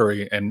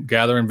camaraderie and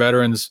gathering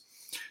veterans,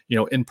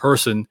 in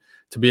person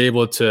to be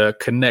able to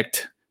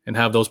connect and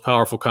have those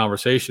powerful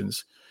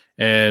conversations.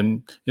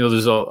 And,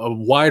 there's a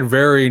wide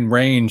varying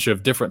range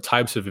of different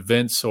types of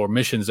events or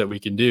missions that we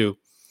can do.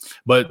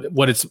 But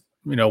what's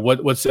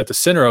at the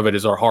center of it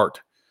is our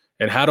heart.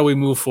 And how do we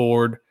move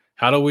forward?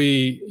 How do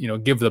we,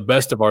 give the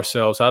best of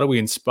ourselves? How do we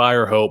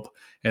inspire hope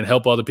and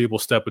help other people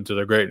step into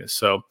their greatness?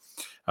 So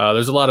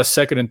there's a lot of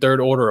second and third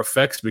order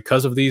effects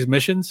because of these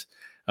missions.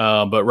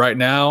 But right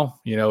now,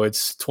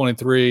 it's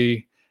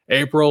 23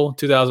 April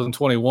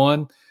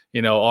 2021.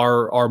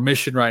 Our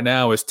mission right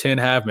now is 10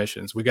 have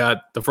missions. We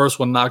got the first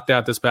one knocked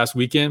out this past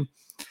weekend.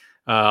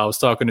 I was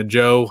talking to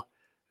Joe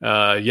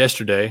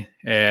yesterday,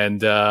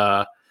 and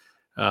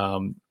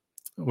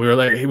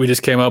we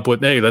just came up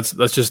with, hey, let's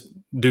just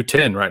do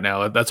 10 right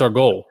now. That's our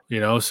goal,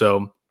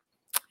 So,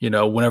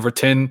 whenever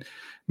 10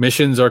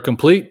 missions are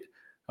complete,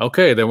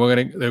 okay, then we're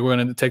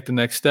gonna take the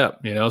next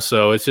step,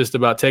 So it's just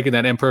about taking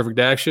that imperfect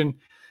action.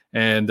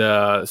 And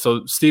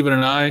so Stephen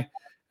and I,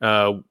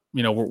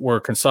 we're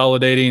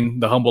consolidating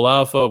the Humble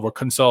Alpha. We're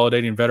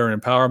consolidating veteran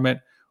empowerment.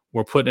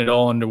 We're putting it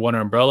all under one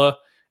umbrella,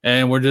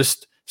 and we're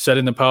just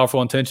setting the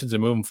powerful intentions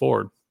and moving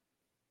forward.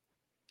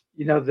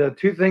 The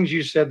two things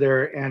you said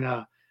there,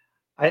 and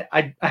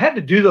I had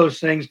to do those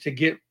things to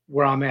get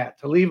where I'm at,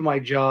 to leave my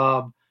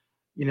job,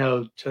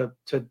 to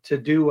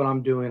do what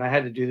I'm doing. I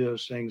had to do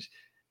those things.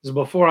 This is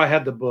before I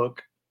had the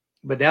book,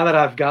 but now that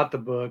I've got the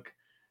book,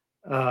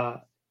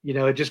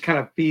 it just kind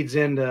of feeds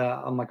into,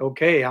 I'm like,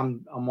 okay,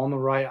 I'm on the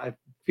right. I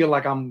feel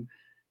like I'm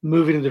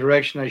moving in the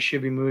direction I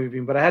should be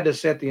moving, but I had to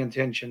set the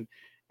intention.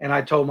 And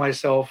I told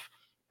myself,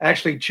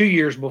 actually 2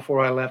 years before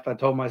I left, I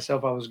told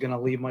myself I was going to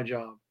leave my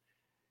job.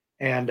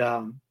 And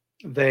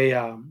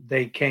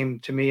they came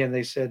to me and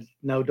they said,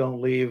 no,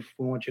 don't leave.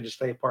 We want you to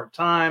stay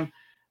part-time.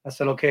 I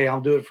said, okay,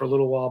 I'll do it for a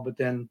little while, but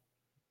then,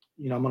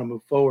 I'm going to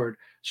move forward.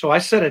 So I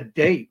set a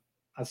date.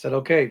 I said,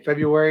 okay,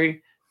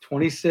 February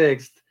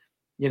 26th,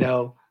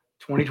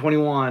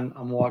 2021,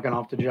 I'm walking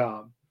off the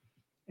job.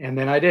 And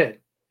then I did.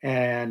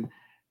 And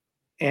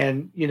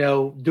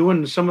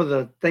doing some of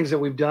the things that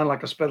we've done,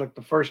 like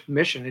the first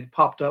mission, it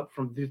popped up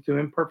through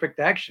imperfect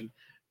action.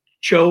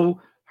 Joe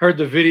heard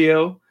the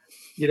video,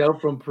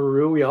 from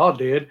Peru. We all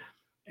did.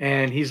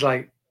 And he's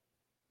like,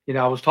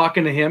 I was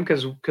talking to him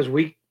because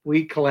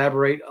we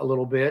collaborate a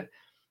little bit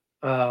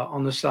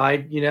on the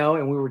side,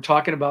 and we were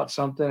talking about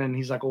something, and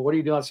he's like, well, what are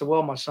you doing? I said,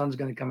 well, my son's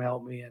going to come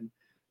help me, and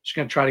just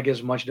going to try to get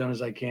as much done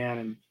as I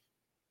can.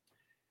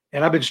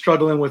 And I've been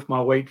struggling with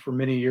my weight for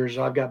many years.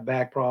 I've got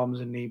back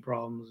problems and knee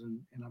problems, and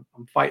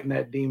I'm fighting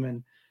that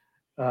demon,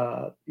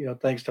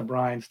 thanks to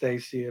Brian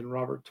Stacy and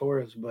Robert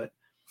Torres. But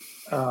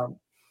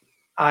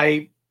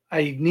I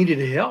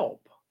needed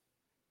help,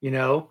 and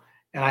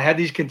I had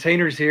these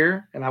containers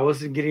here, and I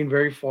wasn't getting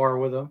very far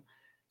with them.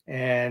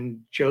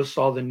 And Joe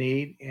saw the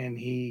need, and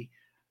he,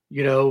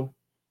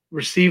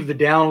 received the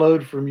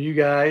download from you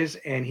guys,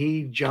 and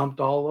he jumped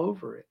all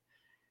over it.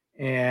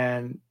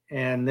 And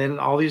then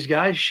all these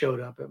guys showed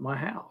up at my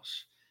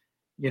house,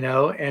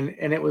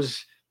 and it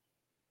was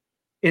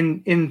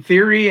in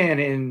theory and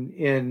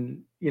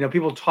in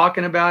people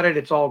talking about it.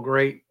 It's all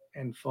great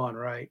and fun,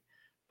 right?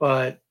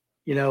 But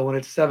when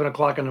it's 7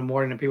 o'clock in the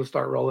morning and people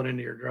start rolling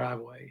into your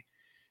driveway,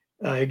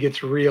 it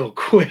gets real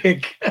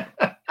quick.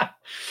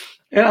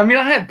 And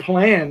I had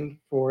planned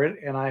for it,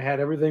 and I had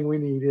everything we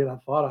needed. I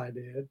thought I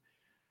did.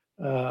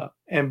 But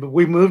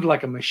we moved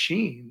like a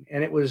machine.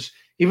 And it was,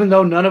 even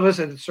though none of us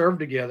had served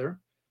together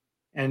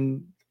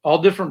and all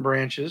different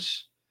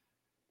branches,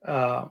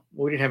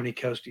 we didn't have any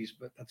coasties,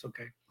 but that's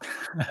okay.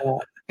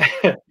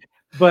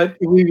 But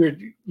we were,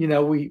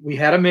 we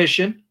had a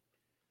mission.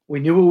 We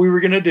knew what we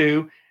were going to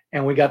do,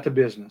 and we got to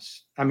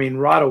business.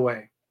 Right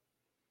away.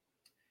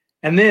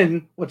 And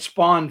then what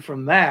spawned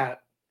from that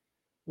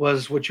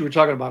was what you were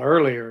talking about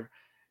earlier,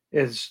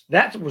 is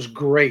that was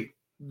great.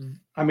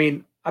 I've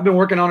been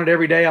working on it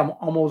every day. I'm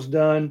almost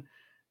done,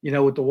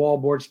 with the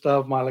wallboard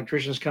stuff. My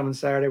electrician's coming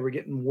Saturday. We're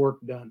getting work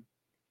done.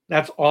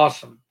 That's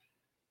awesome.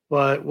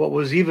 But what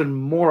was even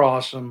more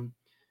awesome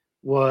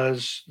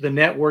was the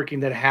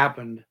networking that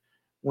happened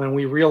when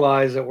we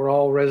realized that we're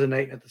all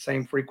resonating at the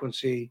same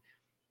frequency.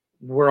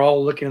 We're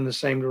all looking in the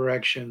same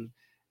direction,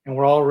 and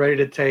we're all ready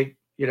to take,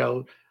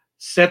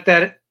 set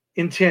that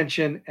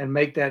intention and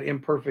make that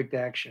imperfect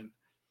action.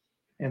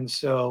 And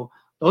so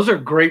those are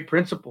great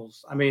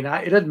principles.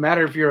 It doesn't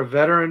matter if you're a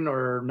veteran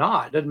or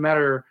not. It doesn't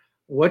matter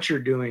what you're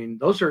doing.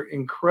 Those are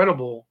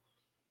incredible,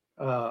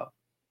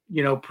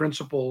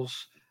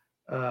 principles,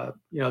 to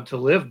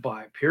live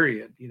by,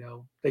 period.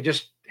 They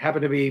just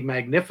happen to be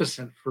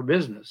magnificent for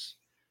business.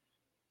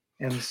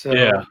 And so,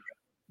 yeah.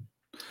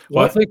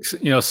 Well, I think,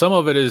 some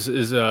of it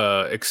is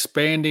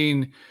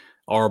expanding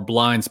our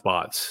blind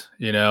spots,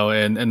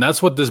 and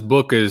that's what this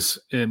book is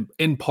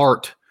in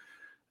part,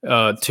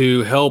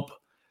 to help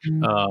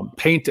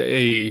paint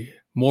a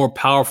more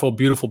powerful,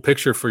 beautiful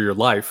picture for your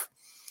life,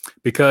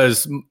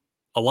 because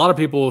a lot of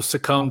people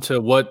succumb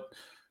to what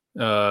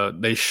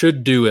they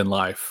should do in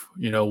life,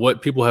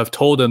 what people have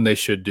told them they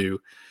should do.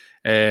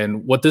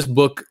 And what this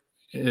book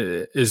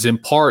is in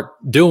part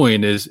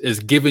doing is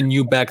giving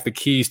you back the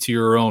keys to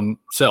your own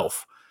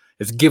self.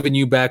 It's giving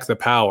you back the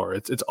power.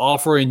 It's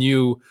offering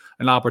you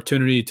an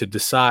opportunity to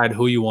decide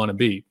who you want to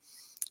be.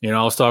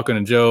 I was talking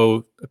to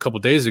Joe a couple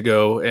of days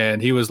ago,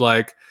 and he was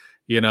like,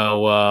 I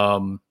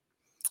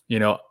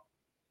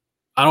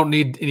don't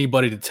need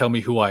anybody to tell me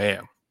who I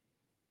am.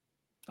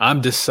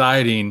 I'm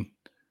deciding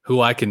who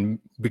I can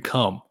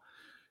become.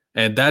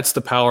 And that's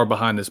the power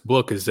behind this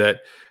book, is that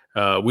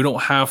we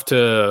don't have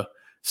to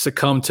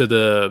succumb to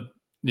the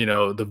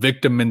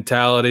victim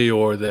mentality,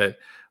 or that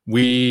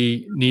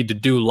we need to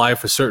do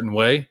life a certain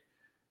way.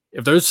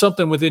 If there's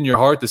something within your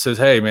heart that says,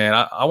 hey, man,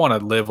 I want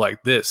to live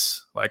like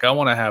this. Like, I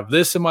want to have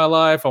this in my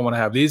life. I want to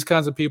have these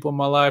kinds of people in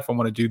my life. I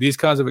want to do these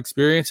kinds of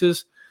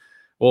experiences.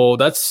 Well,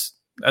 that's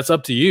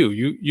up to you.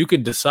 You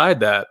can decide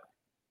that.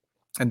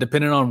 And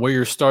depending on where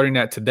you're starting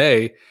at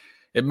today,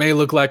 it may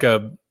look like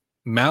a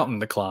mountain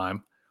to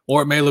climb,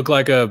 or it may look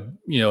like a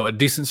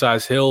decent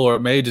sized hill, or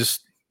it may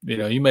just,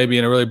 you may be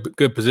in a really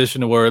good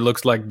position to where it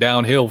looks like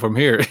downhill from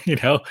here,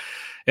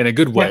 in a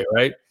good way. Yeah.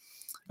 Right.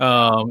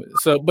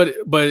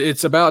 But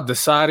it's about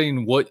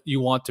deciding what you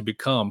want to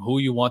become, who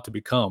you want to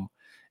become,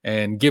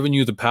 and giving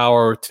you the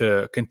power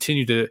to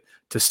continue to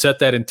set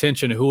that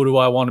intention. Who do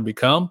I want to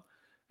become?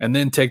 And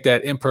then take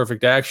that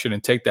imperfect action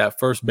and take that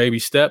first baby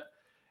step.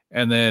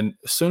 And then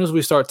as soon as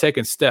we start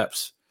taking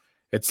steps,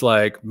 it's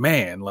like,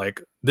 man,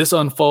 like this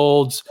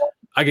unfolds.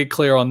 I get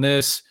clear on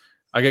this.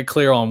 I get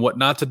clear on what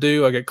not to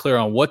do. I get clear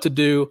on what to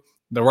do.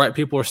 The right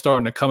people are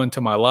starting to come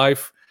into my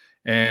life.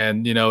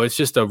 And, it's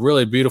just a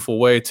really beautiful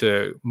way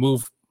to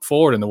move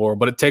forward in the world,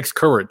 but it takes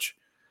courage.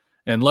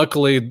 And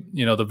luckily,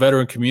 the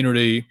veteran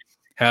community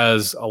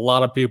has a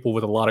lot of people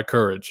with a lot of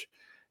courage.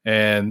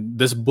 And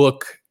this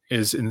book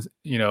is,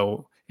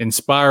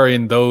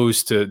 inspiring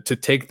those to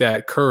take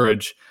that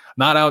courage,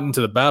 not out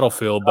into the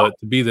battlefield, but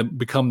to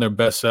become their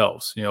best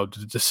selves, to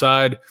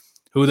decide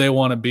who they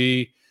want to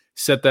be,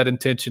 set that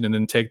intention, and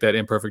then take that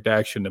imperfect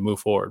action to move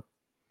forward.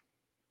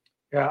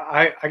 Yeah,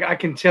 I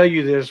can tell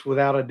you this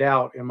without a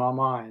doubt in my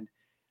mind,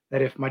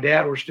 that if my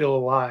dad were still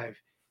alive,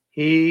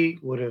 he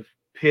would have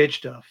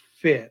pitched a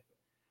fit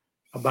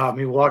about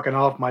me walking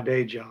off my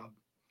day job.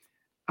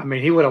 I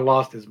mean, he would have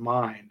lost his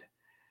mind.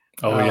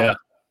 Oh, yeah.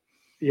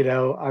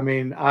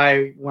 When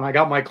I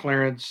got my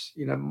clearance,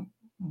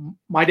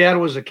 my dad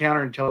was a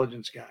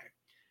counterintelligence guy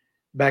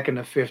back in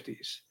the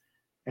 50s.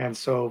 And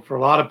so for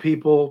a lot of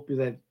people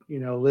that,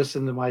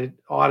 listen to my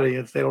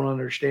audience, they don't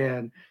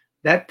understand.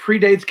 That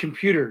predates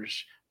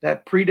computers.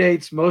 That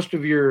predates most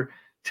of your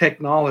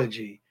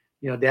technology.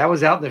 Dad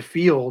was out in the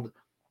field,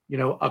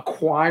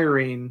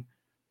 acquiring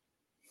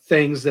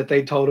things that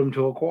they told him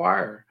to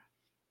acquire.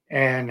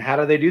 And how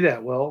do they do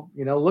that? Well,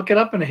 look it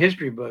up in a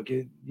history book.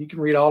 You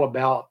can read all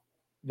about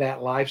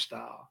that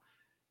lifestyle.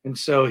 And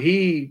so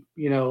he,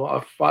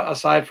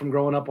 aside from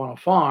growing up on a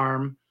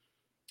farm,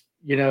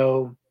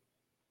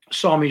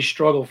 saw me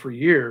struggle for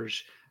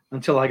years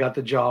until I got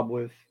the job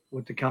with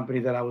the company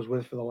that I was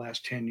with for the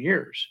last 10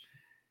 years.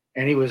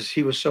 And he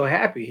was so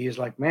happy. He was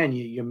like, man,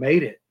 you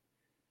made it.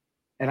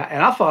 And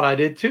I thought I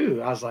did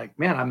too. I was like,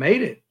 man, I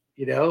made it.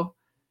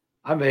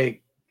 I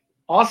make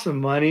awesome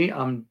money.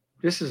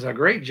 This is a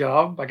great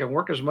job. I can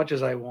work as much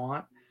as I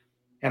want.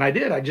 And I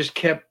did. I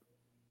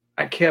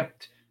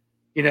kept,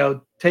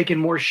 taking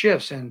more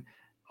shifts, and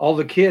all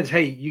the kids,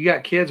 hey, you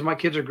got kids, my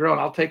kids are grown.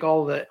 I'll take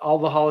all the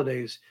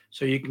holidays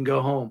so you can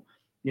go home,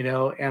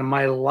 and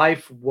my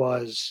life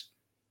was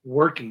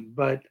working,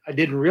 but I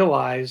didn't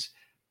realize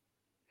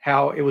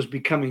how it was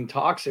becoming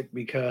toxic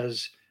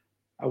because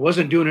I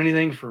wasn't doing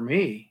anything for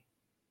me,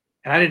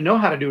 and I didn't know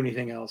how to do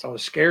anything else. I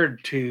was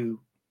scared to,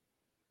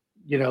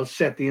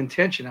 set the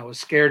intention. I was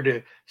scared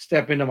to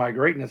step into my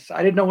greatness.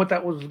 I didn't know what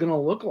that was going to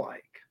look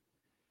like,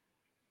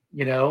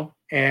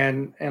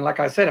 and like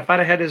I said, if I'd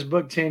have had this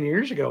book 10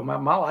 years ago, my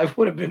life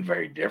would have been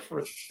very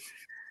different.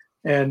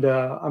 And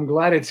I'm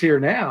glad it's here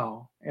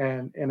now.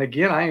 And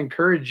again, I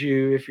encourage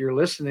you, if you're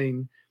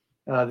listening,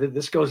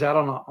 this goes out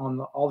on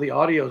all the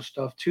audio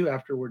stuff too.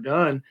 After we're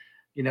done,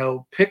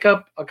 pick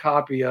up a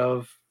copy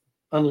of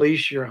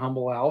Unleash Your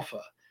Humble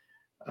Alpha.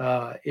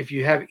 If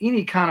you have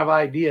any kind of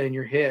idea in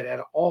your head at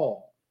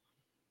all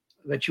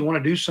that you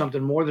want to do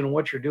something more than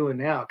what you're doing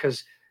now,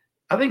 because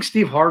I think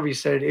Steve Harvey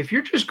said, if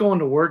you're just going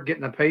to work,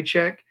 getting a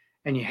paycheck,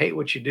 and you hate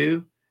what you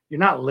do, you're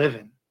not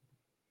living.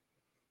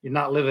 You're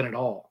not living at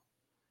all.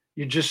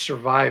 You're just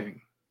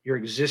surviving. You're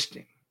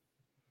existing.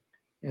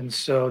 And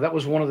so that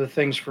was one of the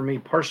things for me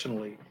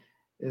personally,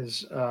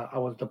 is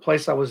the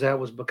place I was at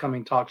was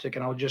becoming toxic,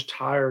 and I was just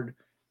tired,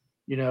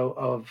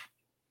 of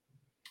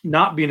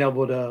not being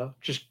able to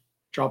just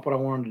drop what I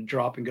wanted to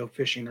drop and go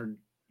fishing, or,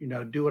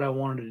 do what I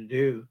wanted to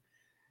do.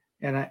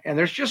 And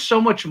there's just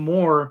so much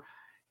more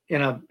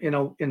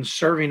in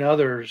serving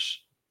others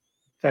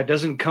that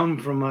doesn't come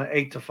from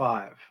 8 to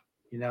 5,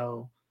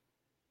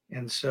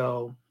 and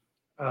so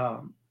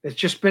it's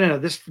just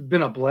been this has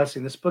been a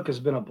blessing. This book has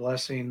been a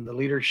blessing. The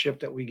leadership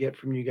that we get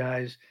from you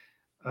guys,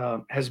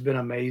 has been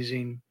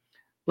amazing.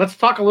 Let's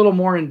talk a little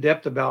more in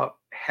depth about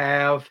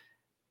HAVE.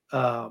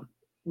 Uh,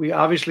 we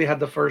obviously had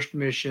the first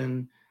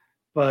mission,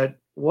 but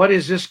what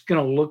is this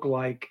going to look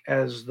like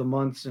as the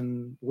months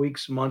and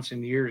weeks, months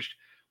and years,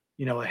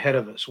 ahead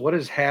of us? What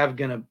is HAVE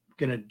going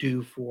to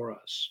do for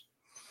us?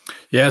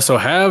 Yeah, so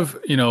have,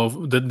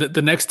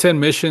 the next 10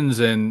 missions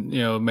and,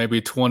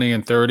 maybe 20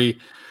 and 30,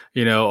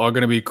 are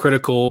going to be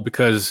critical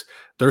because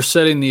they're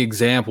setting the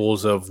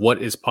examples of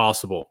what is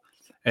possible.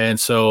 And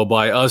so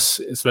by us,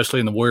 especially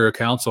in the Warrior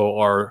Council,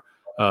 are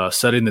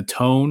setting the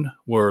tone.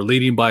 We're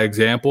leading by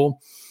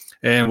example.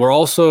 And we're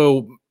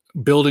also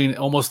building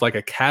almost like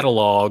a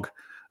catalog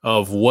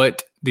of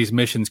what these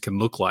missions can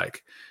look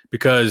like.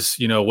 Because,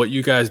 what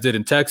you guys did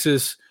in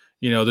Texas,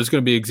 there's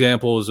going to be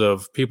examples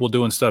of people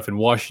doing stuff in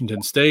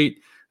Washington State.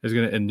 There's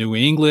going to in New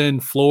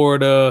England,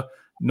 Florida,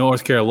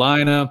 North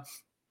Carolina,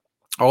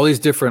 all these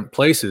different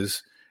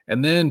places.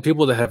 And then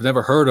people that have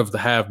never heard of the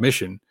HAVE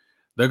mission,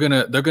 they're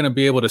gonna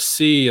be able to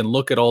see and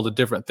look at all the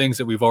different things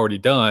that we've already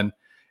done,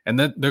 and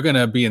then they're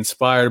gonna be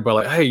inspired by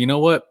like, hey, you know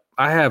what?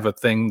 I have a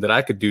thing that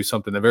I could do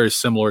something that very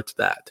similar to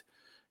that.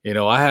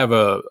 I have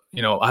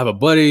a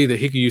buddy that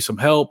he could use some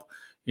help.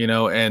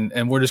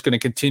 And we're just going to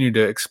continue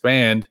to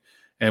expand.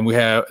 And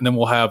then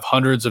we'll have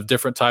hundreds of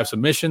different types of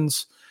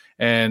missions.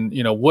 And,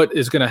 what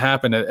is going to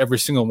happen at every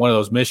single one of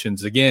those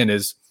missions, again,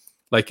 is,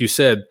 like you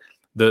said,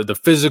 the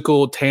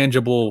physical,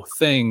 tangible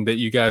thing that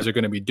you guys are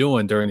going to be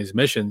doing during these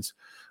missions.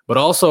 But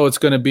also it's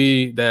going to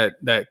be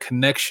that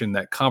connection,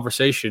 that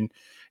conversation.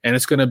 And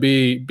it's going to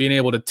be being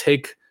able to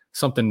take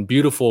something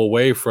beautiful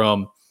away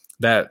from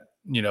that,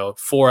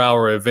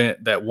 4-hour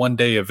event, that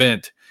 1-day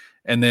event.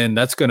 And then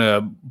that's going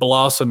to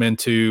blossom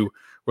into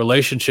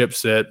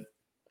relationships that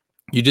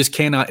you just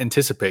cannot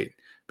anticipate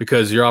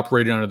because you're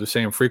operating under the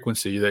same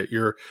frequency, that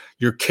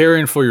you're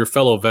caring for your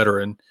fellow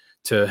veteran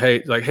to,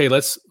 hey,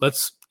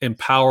 let's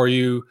empower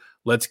you.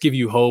 Let's give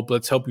you hope.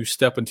 Let's help you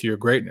step into your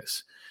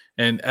greatness.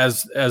 And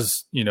as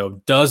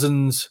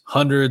dozens,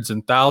 hundreds,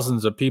 and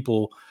thousands of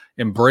people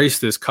embrace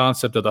this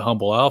concept of the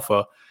humble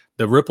alpha,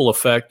 the ripple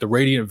effect, the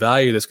radiant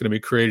value that's going to be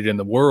created in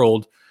the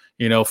world,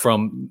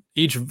 from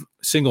each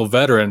single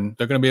veteran,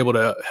 they're going to be able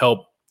to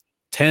help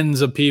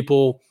tens of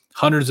people,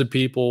 hundreds of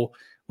people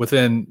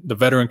within the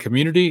veteran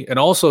community, and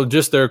also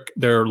just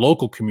their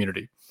local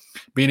community,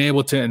 being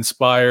able to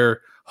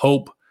inspire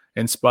hope,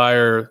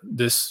 inspire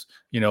this,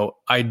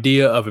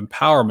 idea of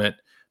empowerment.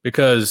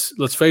 Because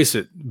let's face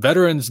it,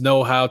 veterans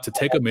know how to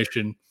take a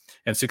mission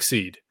and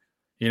succeed.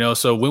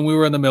 So when we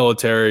were in the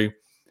military,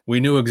 we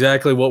knew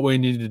exactly what we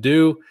needed to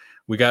do.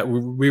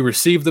 We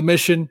received the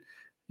mission.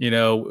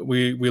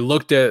 We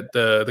looked at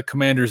the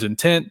commander's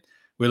intent.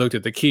 We looked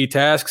at the key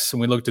tasks,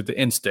 and we looked at the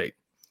end state.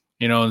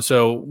 And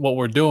so what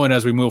we're doing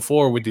as we move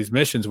forward with these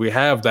missions, we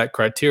have that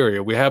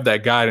criteria, we have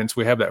that guidance,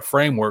 we have that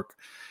framework,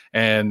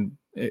 and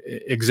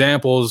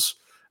examples.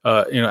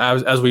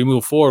 As we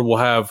move forward, we'll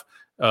have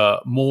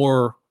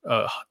more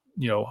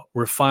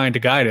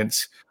refined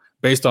guidance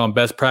based on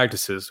best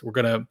practices. We're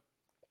going to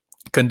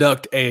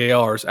conduct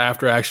AARs,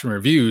 after action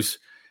reviews,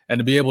 and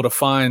to be able to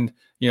find,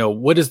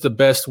 what is the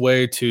best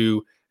way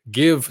to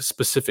give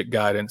specific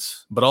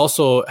guidance, but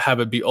also have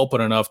it be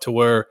open enough to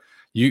where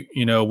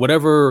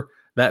whatever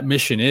that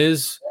mission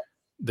is,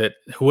 that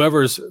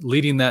whoever's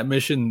leading that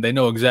mission, they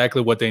know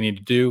exactly what they need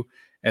to do.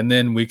 And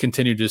then we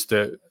continue just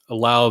to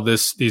allow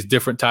these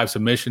different types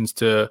of missions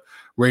to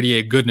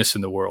radiate goodness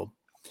in the world.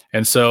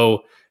 And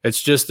so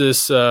it's just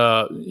this,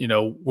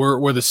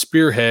 we're the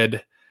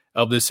spearhead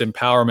of this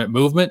empowerment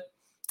movement.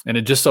 And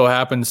it just so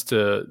happens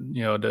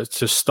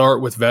to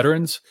start with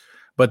veterans.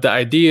 But the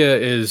idea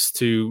is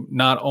to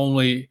not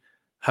only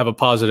have a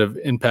positive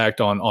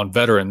impact on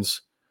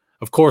veterans.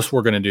 Of course,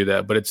 we're going to do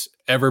that, but it's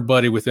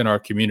everybody within our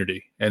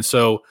community. And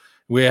so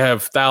we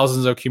have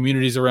thousands of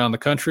communities around the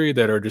country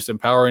that are just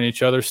empowering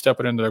each other,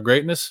 stepping into their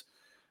greatness.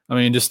 I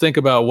mean, just think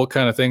about what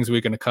kind of things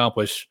we can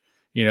accomplish,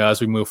 as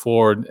we move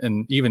forward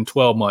in even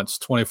 12 months,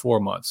 24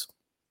 months.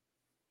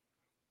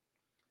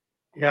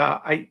 Yeah,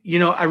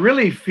 I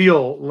really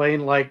feel,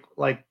 Lane, like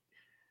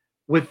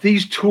with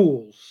these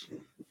tools,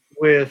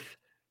 with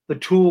the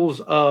tools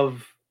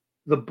of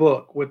the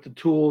book, with the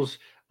tools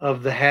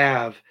of the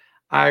HAVE,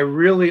 I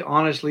really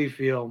honestly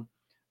feel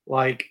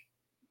like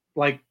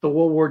the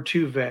World War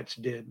II vets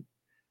did.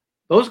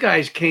 Those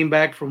guys came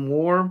back from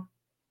a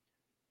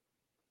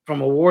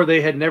war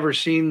they had never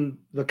seen,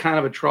 the kind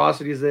of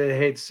atrocities they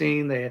had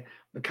seen, the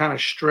kind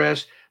of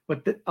stress.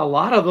 But a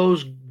lot of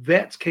those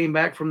vets came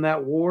back from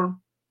that war,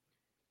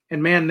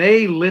 and man,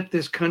 they lit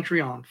this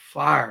country on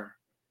fire.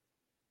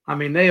 I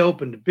mean, they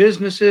opened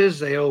businesses,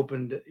 they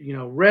opened,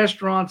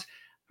 restaurants.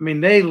 I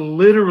mean, they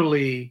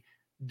literally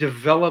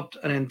developed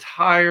an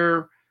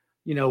entire,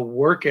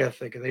 work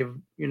ethic. They've,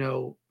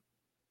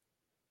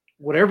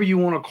 whatever you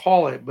want to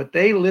call it, but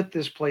they lit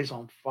this place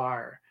on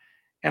fire.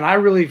 And I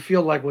really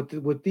feel like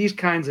with these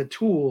kinds of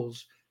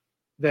tools,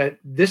 that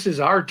this is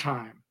our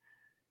time.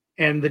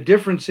 And the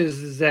difference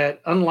is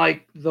that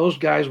unlike those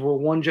guys were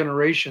one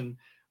generation,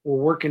 were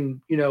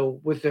working,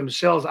 with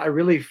themselves, I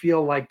really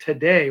feel like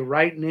today,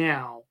 right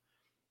now,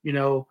 You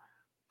know,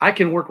 I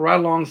can work right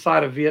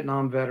alongside a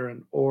Vietnam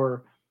veteran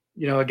or,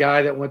 a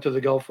guy that went to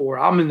the Gulf War.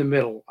 I'm in the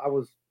middle.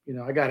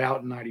 I got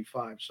out in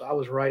 95, so I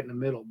was right in the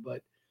middle.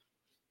 But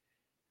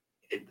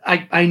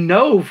I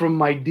know from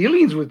my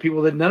dealings with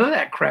people that none of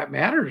that crap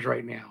matters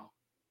right now.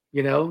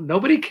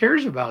 Nobody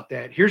cares about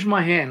that. Here's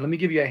my hand. Let me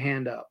give you a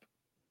hand up.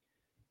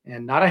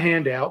 And not a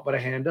handout, but a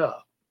hand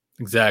up.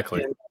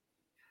 Exactly.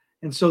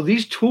 And so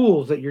these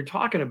tools that you're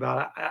talking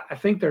about, I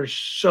think they're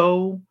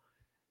so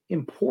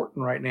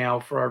important right now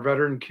for our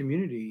veteran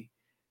community.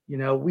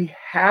 We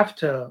have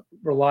to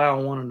rely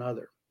on one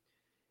another.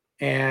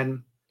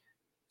 And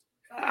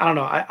I don't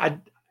know,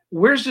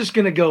 where's this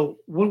going to go?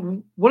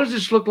 What does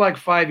this look like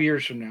 5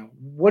 years from now?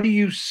 What do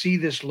you see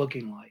this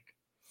looking like?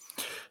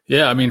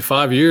 Yeah, I mean,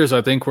 5 years,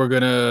 I think we're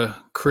going to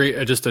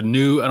create just a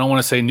new, I don't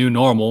want to say new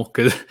normal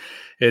because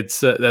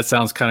it's that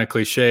sounds kind of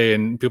cliche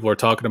and people are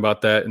talking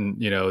about that in,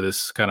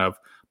 this kind of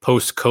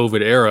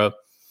post-COVID era,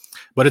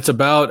 but it's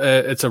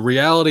a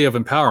reality of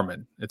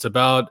empowerment. It's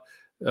about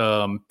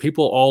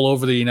people all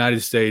over the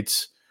United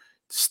States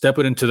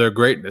stepping into their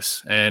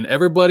greatness, and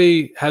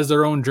everybody has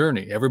their own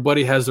journey.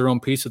 Everybody has their own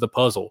piece of the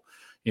puzzle.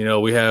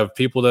 We have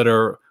people that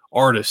are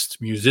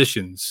artists,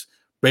 musicians,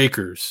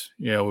 bakers,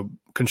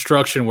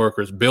 construction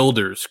workers,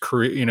 builders,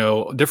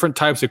 different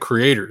types of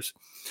creators,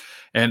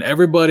 and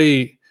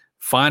everybody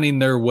finding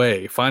their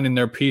way, finding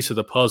their piece of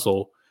the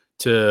puzzle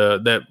to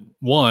that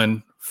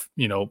one,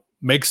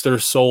 makes their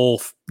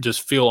soul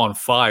just feel on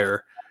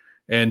fire.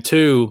 And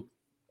two,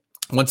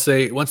 once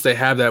they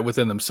have that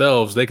within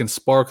themselves, they can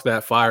spark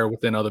that fire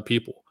within other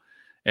people.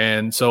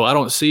 And so I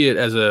don't see it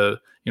as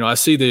I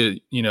see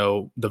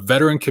the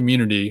veteran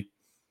community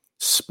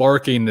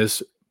sparking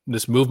this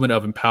movement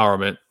of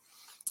empowerment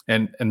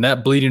and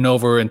that bleeding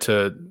over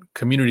into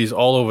communities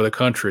all over the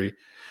country.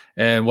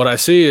 And what I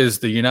see is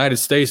the United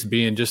States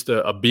being just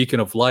a beacon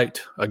of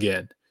light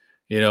again,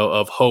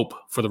 of hope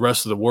for the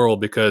rest of the world,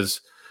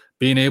 because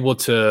being able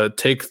to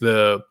take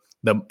the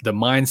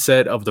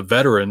mindset of the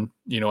veteran,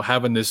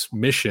 having this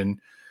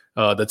mission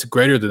that's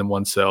greater than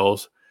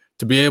oneself,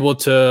 to be able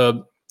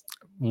to,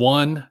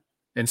 one,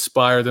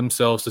 inspire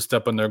themselves to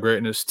step in their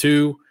greatness,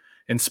 two,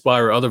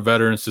 inspire other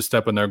veterans to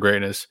step in their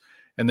greatness,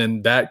 and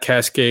then that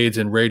cascades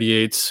and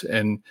radiates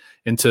and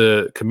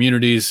into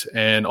communities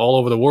and all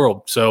over the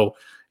world. So,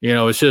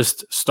 it's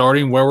just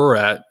starting where we're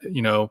at.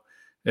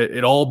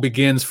 It all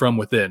begins from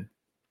within.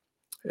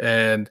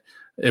 And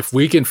if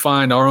we can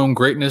find our own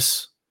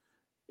greatness,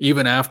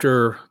 even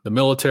after the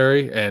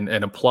military, and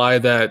apply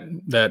that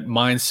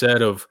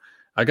mindset of,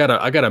 I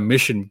got a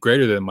mission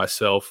greater than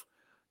myself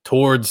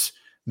towards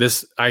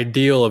this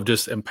ideal of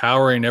just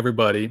empowering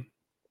everybody,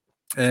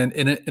 and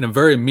in a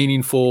very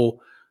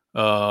meaningful,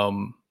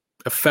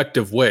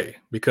 effective way,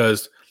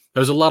 because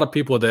there's a lot of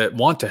people that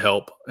want to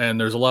help, and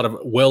there's a lot of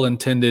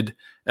well-intended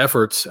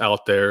efforts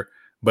out there,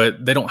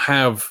 but they don't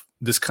have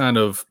this kind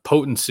of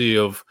potency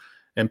of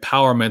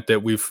empowerment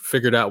that we've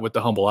figured out with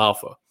the Humble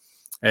Alpha.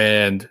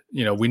 And,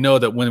 we know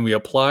that when we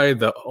apply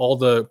all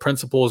the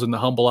principles in the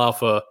Humble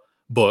Alpha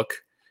book,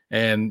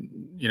 and,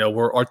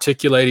 we're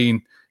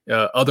articulating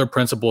other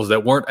principles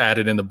that weren't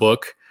added in the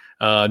book,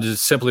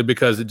 just simply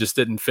because it just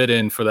didn't fit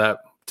in for that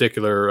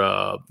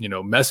particular,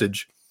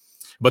 message.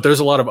 But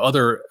there's a lot of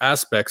other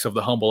aspects of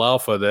the Humble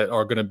Alpha that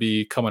are going to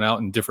be coming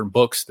out in different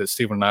books that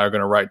Stephen and I are going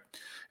to write.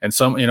 And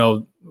some,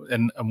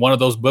 and one of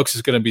those books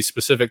is going to be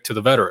specific to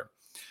the veteran,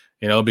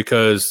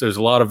 because there's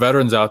a lot of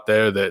veterans out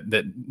there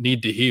that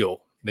need to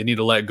heal. They need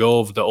to let go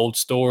of the old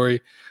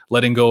story,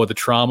 letting go of the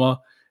trauma.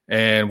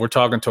 And we're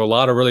talking to a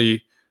lot of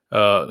really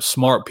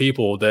smart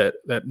people that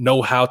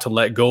know how to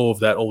let go of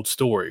that old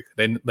story.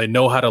 They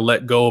know how to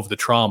let go of the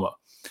trauma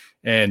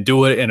and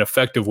do it in an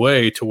effective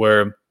way to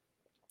where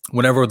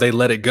whenever they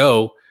let it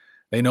go,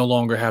 they no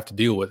longer have to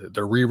deal with it.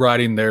 They're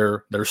rewriting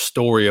their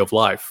story of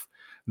life.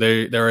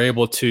 They're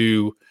able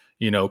to,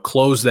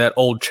 close that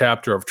old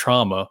chapter of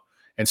trauma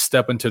and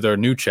step into their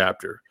new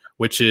chapter,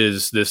 which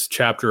is this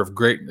chapter of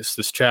greatness,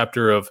 this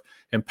chapter of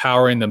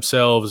empowering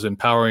themselves,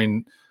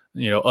 empowering,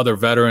 other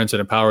veterans,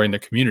 and empowering the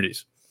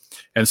communities.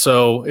 And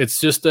so it's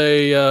just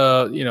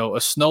a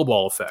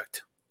snowball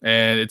effect,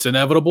 and it's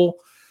inevitable.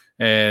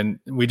 And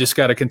we just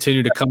got to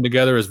continue to come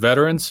together as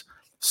veterans,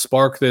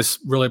 spark this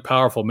really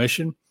powerful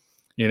mission,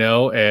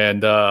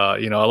 and I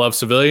love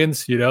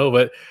civilians,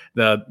 but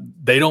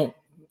they don't,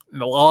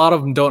 a lot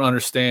of them don't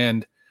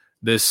understand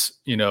this,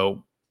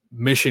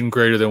 mission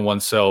greater than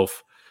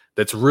oneself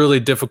that's really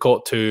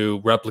difficult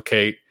to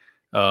replicate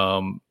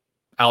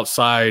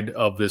outside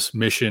of this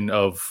mission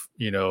of,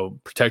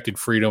 protecting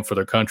freedom for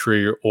their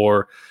country,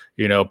 or,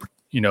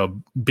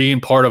 being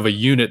part of a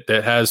unit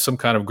that has some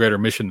kind of greater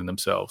mission than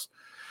themselves.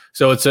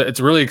 So it's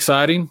really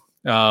exciting.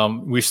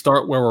 We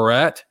start where we're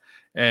at,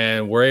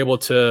 and we're able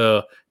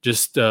to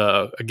just,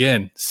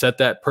 again, set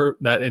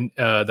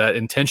that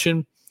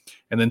intention,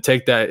 and then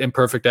take that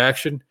imperfect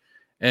action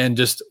and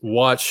just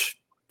watch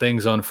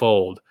things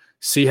unfold,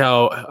 see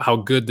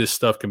how good this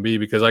stuff can be.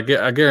 Because I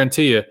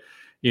guarantee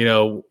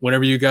you,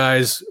 whenever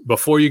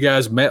before you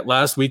guys met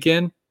last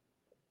weekend,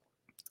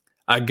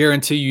 I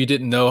guarantee you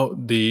didn't know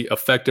the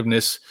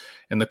effectiveness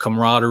and the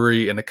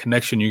camaraderie and the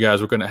connection you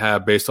guys were going to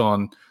have based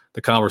on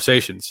the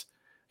conversations,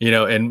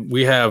 and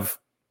we have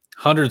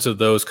hundreds of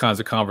those kinds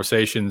of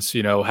conversations,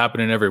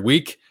 happening every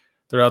week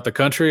throughout the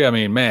country. I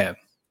mean, man,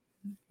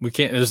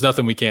 there's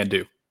nothing we can't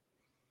do.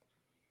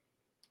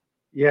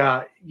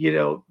 Yeah.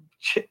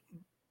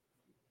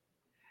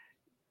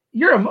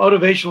 You're a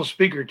motivational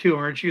speaker too,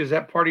 aren't you? Is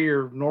that part of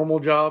your normal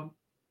job?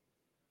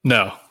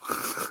 No.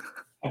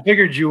 I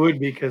figured you would,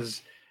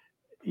 because,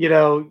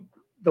 the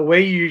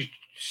way you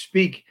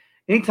speak,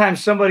 anytime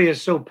somebody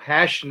is so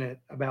passionate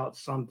about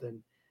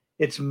something,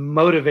 it's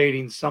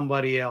motivating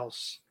somebody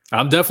else.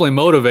 I'm definitely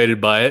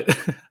motivated by it.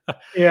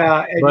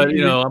 Yeah. But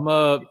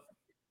I'm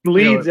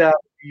bleeds out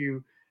of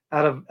you,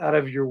 out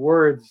of your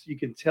words. You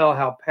can tell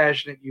how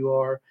passionate you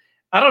are.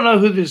 I don't know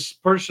who this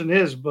person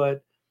is,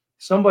 but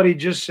somebody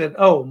just said,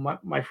 oh,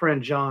 my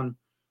friend John,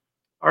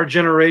 our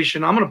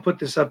generation. I'm going to put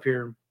this up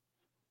here.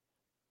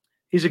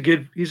 He's a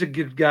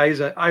good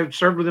guy. I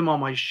served with him on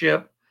my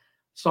ship,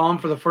 saw him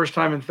for the first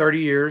time in 30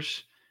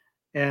 years,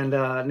 and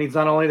needs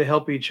not only to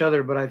help each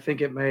other, but I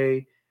think it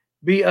may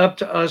be up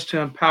to us to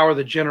empower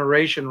the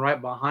generation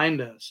right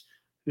behind us,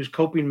 whose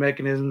coping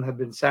mechanisms have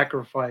been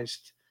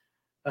sacrificed.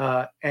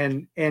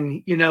 And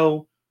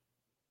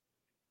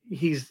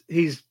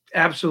he's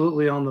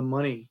absolutely on the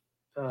money.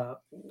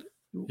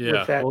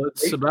 Yeah. Well,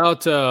 it's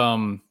about,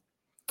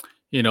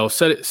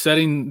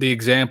 setting the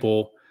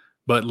example,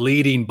 but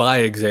leading by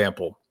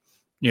example.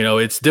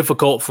 It's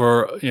difficult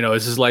for,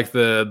 this is like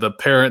the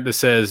parent that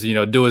says,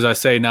 do as I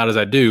say, not as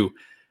I do,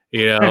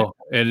 and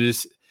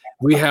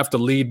we have to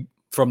lead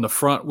from the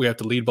front. We have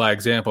to lead by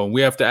example, and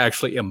we have to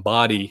actually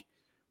embody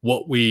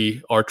what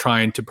we are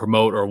trying to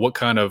promote, or what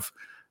kind of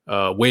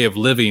way of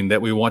living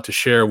that we want to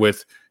share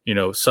with,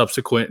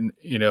 subsequent,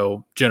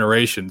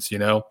 generations,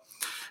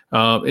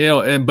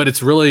 but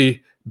it's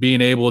really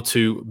being able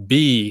to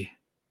be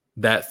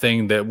that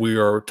thing that we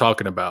are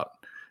talking about,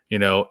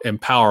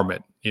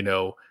 empowerment,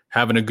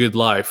 having a good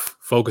life,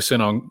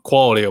 focusing on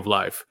quality of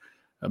life,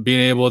 being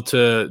able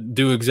to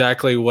do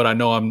exactly what I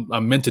know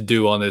I'm meant to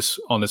do on this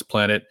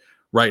planet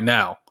right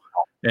now,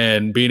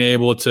 and being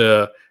able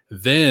to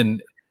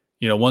then,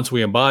 once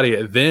we embody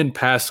it, then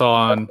pass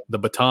on the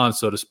baton,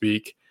 so to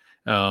speak,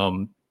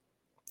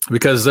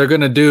 because they're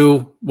going to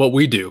do what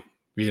we do.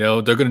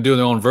 They're going to do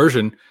their own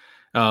version,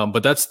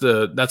 but that's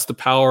the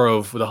power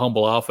of the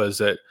Humble Alpha, is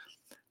that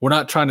we're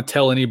not trying to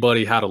tell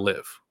anybody how to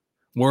live.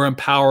 We're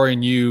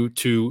empowering you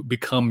to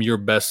become your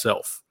best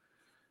self.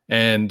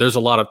 And there's a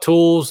lot of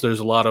tools. There's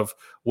a lot of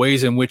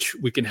ways in which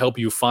we can help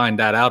you find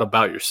that out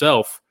about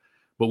yourself,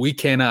 but we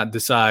cannot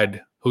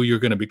decide who you're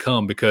going to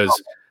become, because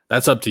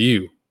that's up to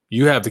you.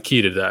 You have the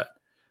key to that.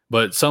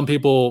 But some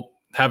people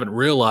haven't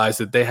realized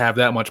that they have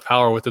that much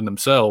power within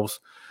themselves,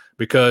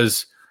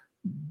 because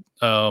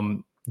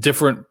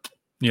different,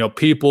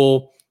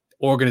 people,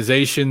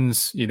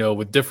 organizations,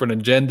 with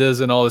different agendas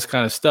and all this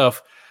kind of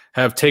stuff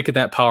have taken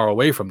that power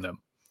away from them.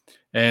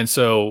 And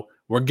so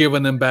we're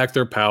giving them back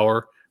their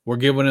power. We're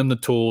giving them the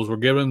tools. We're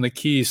giving them the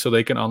keys so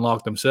they can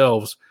unlock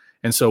themselves.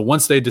 And so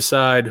once they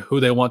decide who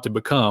they want to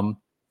become,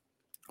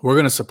 we're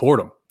going to support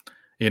them.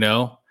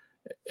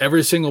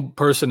 Every single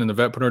person in the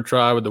Vetpreneur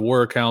Tribe, or the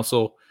Warrior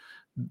Council,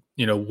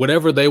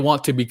 whatever they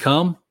want to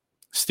become,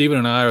 Stephen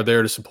and I are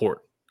there to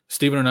support.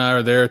 Stephen and I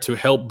are there to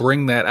help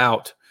bring that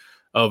out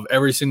of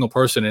every single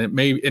person. And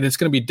it's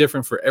going to be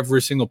different for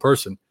every single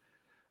person,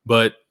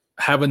 but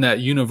having that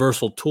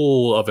universal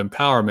tool of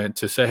empowerment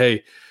to say,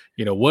 hey,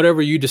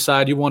 whatever you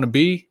decide you want to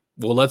be,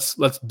 well, let's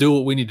do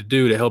what we need to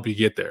do to help you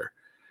get there.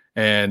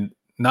 And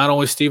not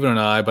only Stephen and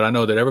I, but I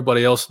know that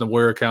everybody else in the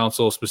Warrior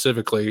Council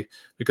specifically,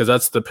 because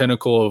that's the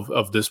pinnacle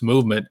of this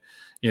movement,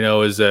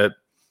 is that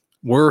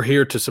we're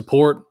here to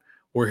support,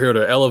 we're here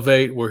to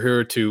elevate, we're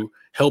here to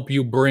help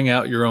you bring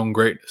out your own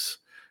greatness.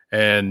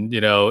 And,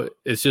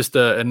 it's just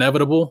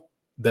inevitable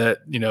that,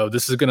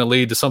 this is going to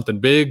lead to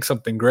something big,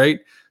 something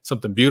great,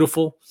 something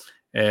beautiful.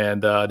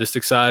 And just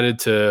excited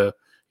to,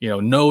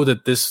 know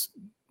that this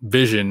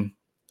vision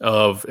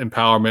of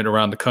empowerment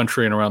around the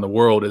country and around the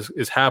world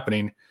is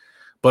happening,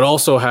 but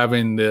also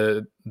having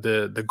the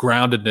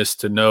groundedness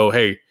to know,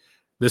 hey,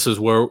 this is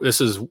where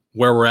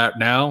we're at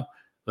now.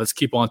 Let's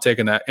keep on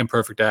taking that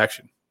imperfect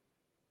action.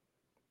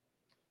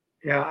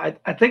 Yeah,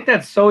 I think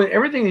that's so,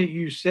 everything that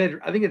you said,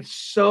 I think it's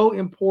so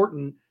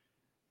important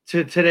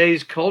to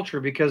today's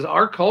culture, because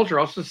our culture,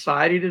 our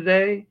society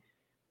today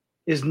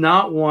is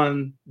not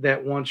one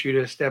that wants you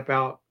to step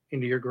out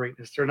into your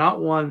greatness. They're not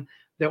one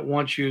that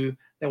wants to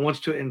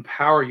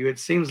empower you. It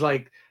seems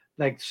like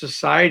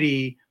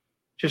society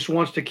just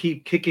wants to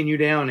keep kicking you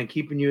down and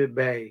keeping you at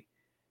bay,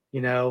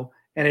 and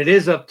it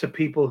is up to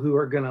people who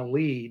are going to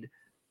lead,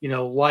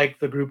 like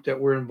the group that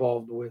we're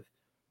involved with,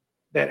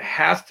 that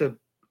has to,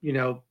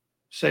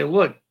 say,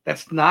 look,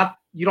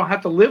 you don't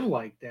have to live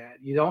like that.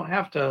 You don't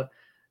have to,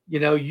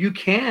 you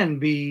can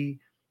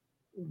be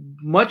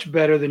much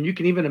better than you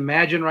can even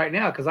imagine right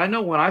now. Because I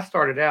know when I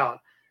started out,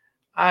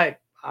 I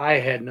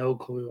had no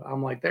clue.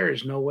 I'm like, there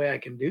is no way I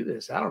can do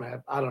this. I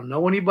don't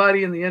know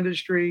anybody in the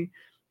industry.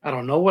 I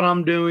don't know what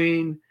I'm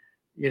doing.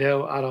 I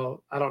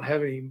don't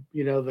have any,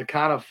 the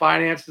kind of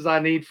finances I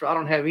need I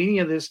don't have any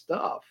of this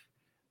stuff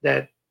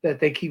that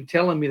they keep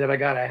telling me that I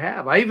got to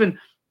have. I even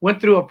went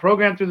through a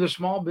program through the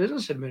Small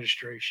Business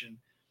Administration,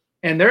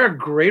 and they're a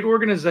great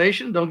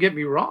organization. Don't get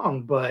me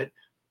wrong, but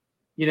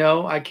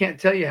I can't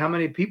tell you how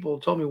many people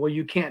told me, well,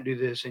 you can't do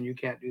this and you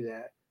can't do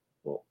that.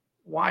 Well,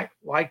 why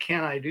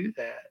can't I do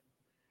that?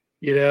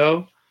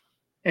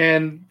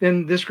 And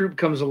then this group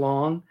comes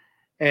along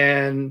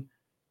and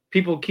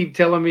people keep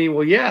telling me,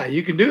 well, yeah,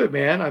 you can do it,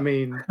 man. I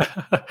mean,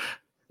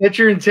 set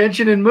your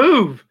intention and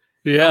move.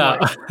 Yeah.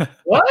 Like,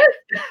 what?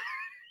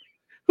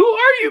 Who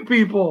are you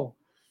people?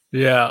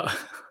 Yeah.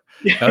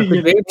 That's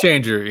a game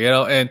changer,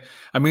 and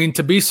I mean,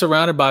 to be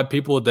surrounded by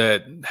people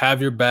that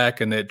have your back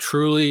and that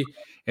truly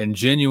and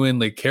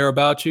genuinely care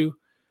about you.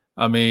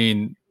 I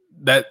mean,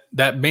 that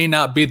may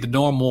not be the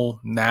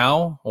normal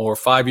now or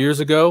 5 years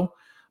ago,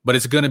 but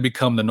it's going to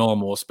become the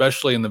normal,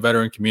 especially in the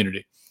veteran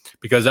community,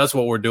 because that's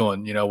what we're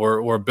doing.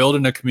 We're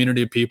building a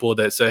community of people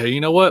that say, hey, you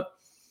know what,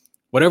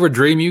 whatever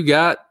dream you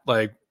got,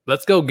 like,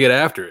 let's go get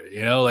after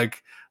it.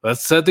 Like,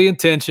 let's set the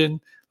intention.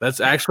 Let's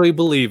actually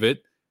believe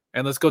it.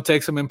 And let's go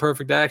take some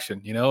imperfect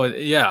action.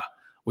 Yeah,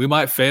 we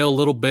might fail a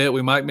little bit.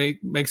 We might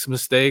make some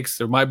mistakes.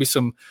 There might be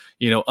some,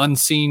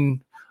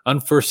 unseen,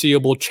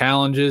 unforeseeable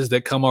challenges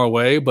that come our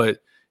way. But,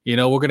 we're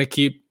going to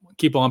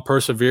keep on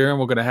persevering.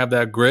 We're going to have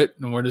that grit,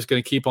 and we're just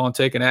going to keep on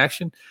taking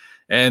action.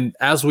 And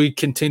as we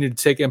continue to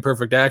take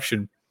imperfect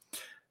action,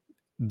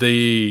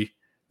 the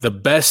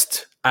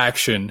best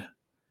action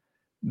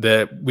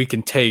that we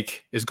can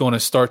take is going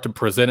to start to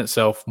present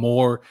itself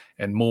more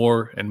and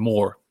more and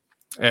more.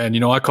 And,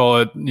 I call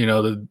it,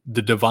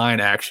 the divine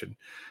action,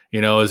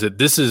 is that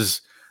this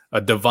is a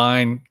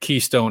divine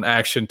keystone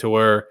action to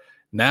where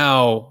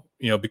now,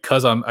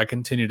 because I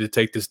continue to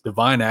take this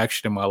divine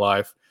action in my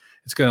life,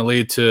 it's going to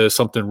lead to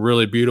something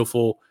really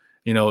beautiful,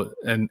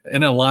 and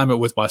in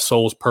alignment with my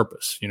soul's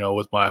purpose,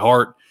 with my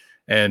heart,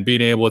 and being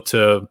able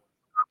to,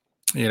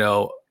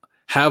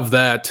 have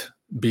that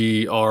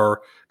be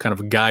our kind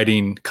of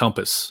guiding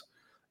compass,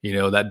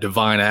 that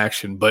divine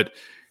action. But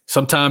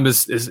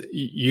sometimes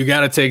you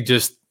got to take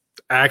just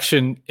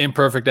action,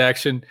 imperfect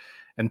action,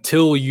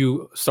 until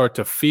you start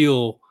to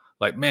feel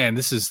like, man,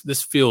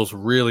 this feels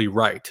really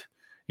right.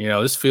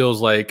 This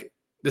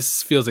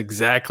feels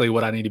exactly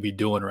what I need to be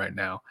doing right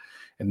now.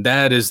 And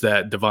that is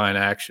that divine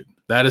action.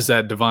 That is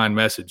that divine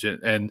message.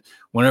 And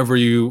whenever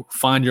you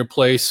find your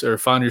place or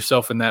find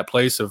yourself in that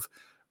place of,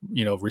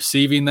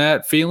 receiving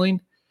that feeling,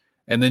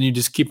 and then you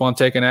just keep on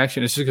taking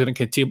action, it's just going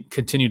to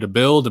continue to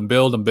build and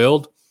build and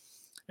build.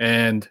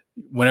 And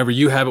whenever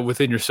you have it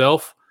within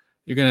yourself,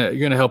 you're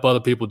gonna help other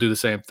people do the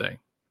same thing.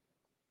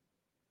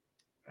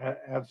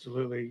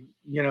 Absolutely.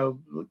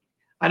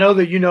 I know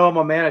that I'm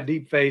a man of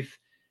deep faith,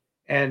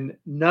 and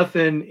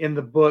nothing in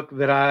the book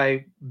that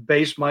I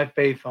base my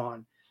faith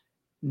on,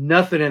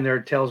 nothing in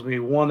there tells me,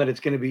 one, that it's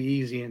going to be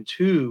easy, and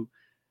two,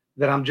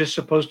 that I'm just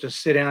supposed to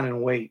sit down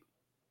and wait.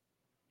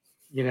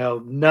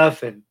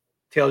 Nothing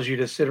tells you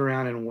to sit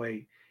around and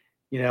wait.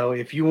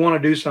 If you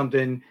want to do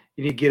something,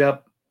 you need to get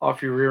up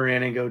off your rear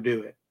end and go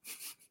do it.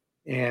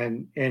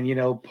 And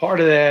part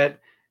of that,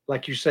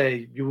 like you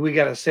say, we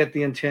got to set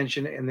the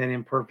intention and then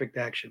imperfect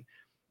action.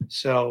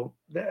 So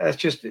it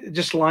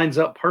just lines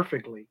up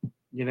perfectly,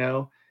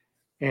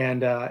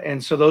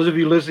 and so those of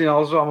you listening,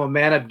 also, I'm a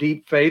man of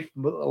deep faith.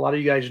 A lot of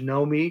you guys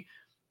know me.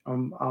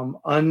 I'm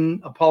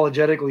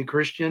unapologetically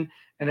Christian,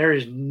 and there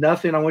is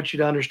nothing, I want you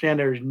to understand,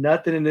 there is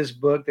nothing in this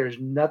book, there's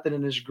nothing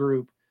in this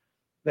group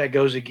that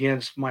goes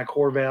against my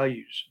core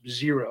values.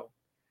 Zero.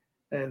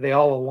 They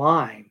all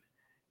align.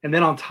 And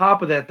then on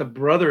top of that, the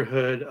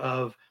brotherhood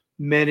of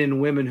men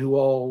and women who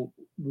all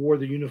wore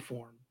the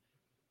uniform.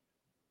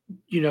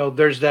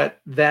 There's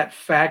that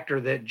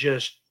factor that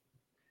just,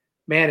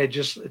 man,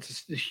 it's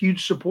a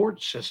huge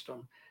support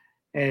system.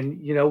 And,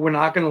 we're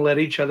not going to let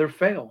each other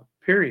fail,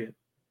 period.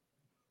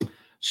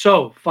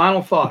 So,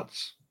 final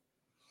thoughts.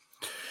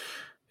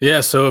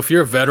 Yeah. So if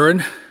you're a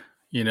veteran,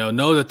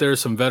 know that there's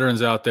some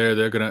veterans out there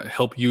that are going to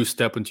help you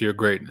step into your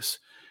greatness.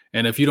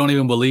 And if you don't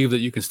even believe that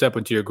you can step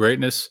into your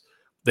greatness,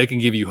 they can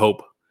give you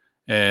hope.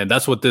 And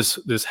that's what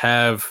this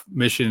HAVE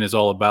mission is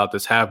all about.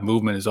 This HAVE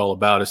movement is all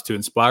about, is to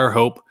inspire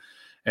hope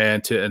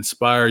and to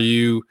inspire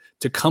you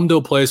to come to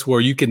a place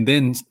where you can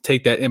then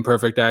take that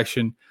imperfect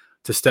action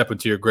to step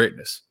into your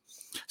greatness.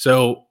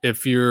 So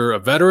if you're a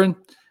veteran,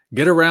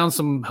 get around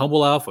some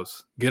humble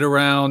alphas, get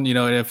around,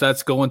 and if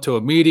that's going to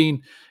a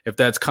meeting, if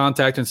that's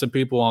contacting some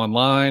people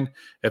online,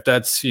 if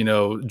that's,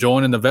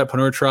 joining the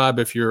Vetpreneur Tribe,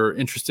 if you're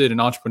interested in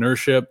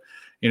entrepreneurship,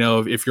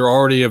 if you're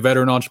already a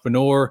veteran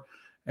entrepreneur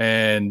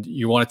and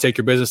you want to take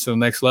your business to the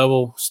next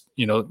level,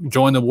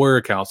 join the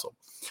Warrior Council,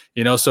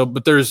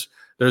 but there's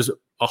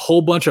a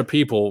whole bunch of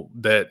people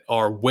that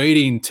are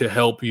waiting to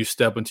help you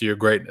step into your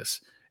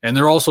greatness. And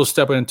they're also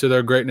stepping into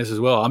their greatness as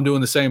well. I'm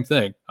doing the same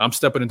thing. I'm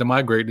stepping into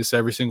my greatness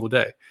every single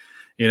day,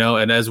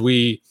 and as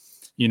we,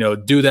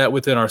 do that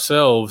within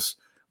ourselves,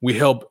 we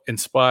help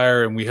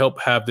inspire and we help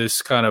have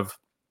this kind of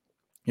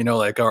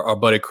like our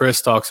buddy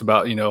Chris talks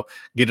about,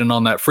 getting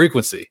on that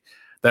frequency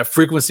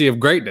of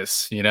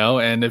greatness,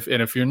 and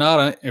if you're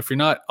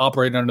not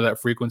operating under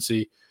that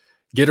frequency,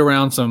 get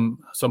around some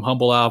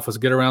humble alphas,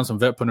 get around some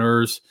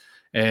vetpreneurs,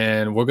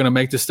 and we're going to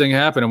make this thing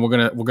happen. And we're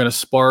going to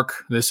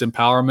spark this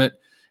empowerment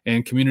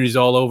in communities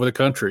all over the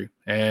country.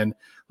 And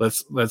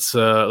let's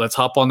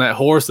hop on that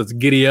horse. Let's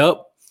giddy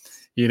up,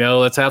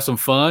 let's have some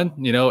fun,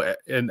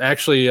 and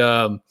actually,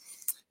 in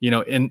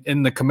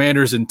the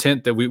commander's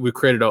intent that we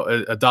created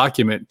a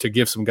document to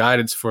give some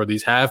guidance for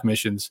these HAV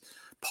missions.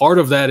 Part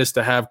of that is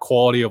to have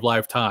quality of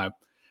life time,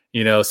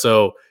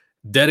 so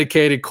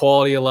dedicated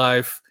quality of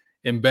life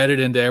embedded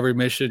into every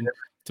mission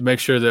to make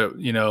sure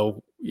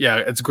that,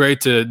 it's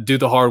great to do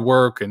the hard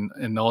work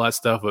and all that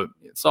stuff, but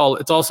it's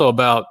also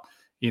about,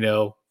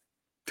 what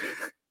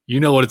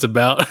it's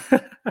about.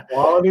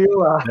 Quality of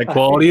life. That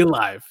quality of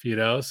life,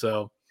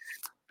 so.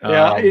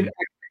 Yeah, I can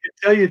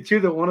tell you too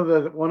that one of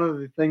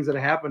the things that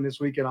happened this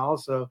weekend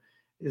also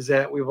is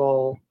that we've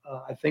all,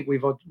 I think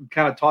we've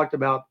kind of talked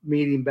about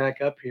meeting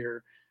back up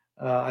here.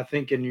 I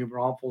think in New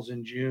Braunfels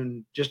in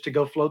June, just to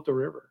go float the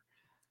river.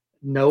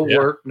 No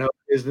work, no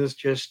business,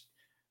 just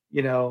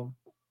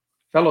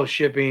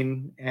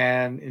fellowshipping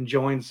and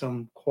enjoying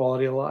some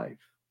quality of life.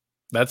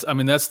 That's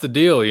the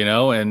deal,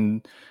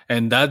 and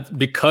that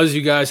because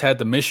you guys had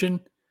the mission,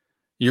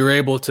 you're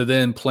able to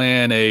then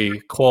plan a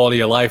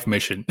quality of life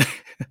mission.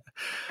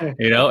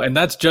 And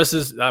that's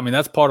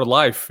that's part of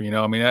life,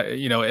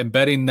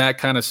 embedding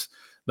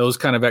those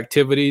kind of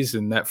activities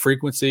and that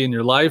frequency in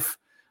your life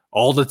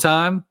all the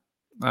time.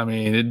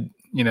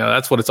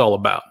 That's what it's all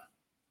about.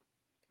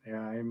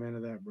 Yeah, amen to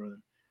that, brother.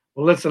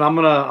 Well, listen, I'm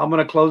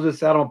gonna close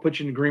this out. I'm gonna put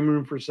you in the green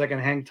room for a second.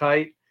 Hang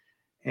tight,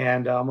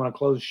 and I'm gonna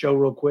close the show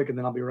real quick, and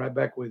then I'll be right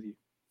back with you.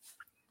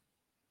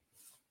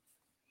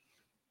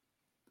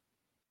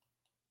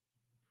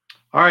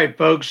 All right,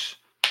 folks.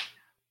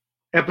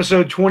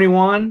 Episode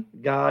 21,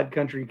 God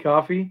Country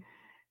Coffee,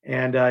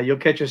 and you'll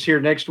catch us here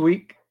next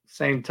week,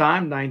 same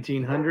time,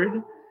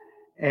 1900.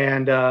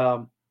 And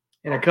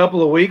in a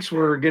couple of weeks,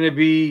 we're going to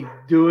be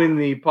doing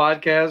the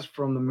podcast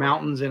from the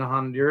mountains in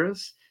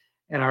Honduras,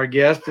 and our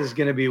guest is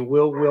going to be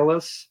Will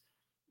Willis.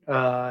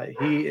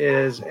 He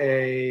is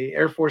a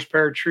Air Force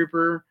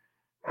paratrooper,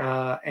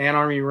 and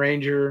Army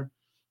Ranger,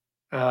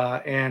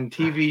 and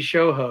TV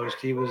show host.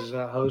 He was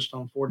a host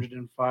on Forged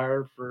in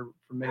Fire for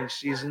many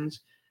seasons.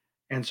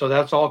 And so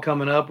that's all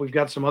coming up. We've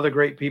got some other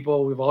great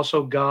people. We've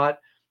also got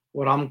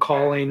what I'm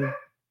calling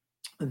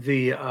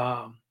the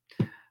I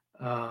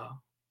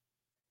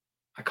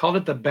called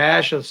it the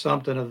bash of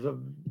something of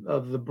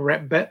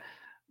the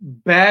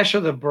bash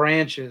of the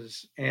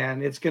branches,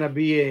 and it's going to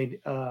be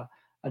a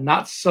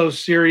not so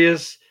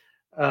serious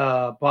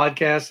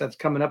podcast that's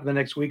coming up in the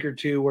next week or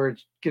two, where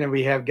it's going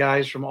to have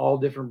guys from all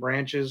different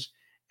branches,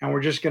 and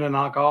we're just going to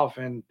knock off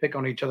and pick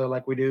on each other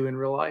like we do in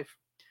real life.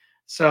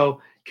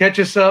 So catch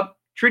us up.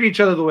 Treat each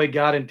other the way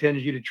God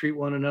intends you to treat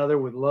one another,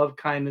 with love,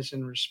 kindness,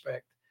 and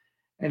respect.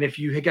 And if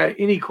you got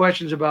any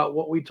questions about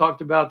what we talked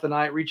about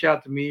tonight, reach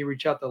out to me,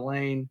 reach out to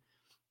Lane.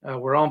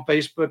 We're on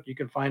Facebook. You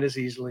can find us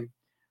easily.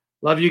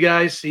 Love you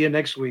guys. See you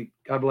next week.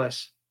 God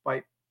bless.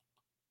 Bye.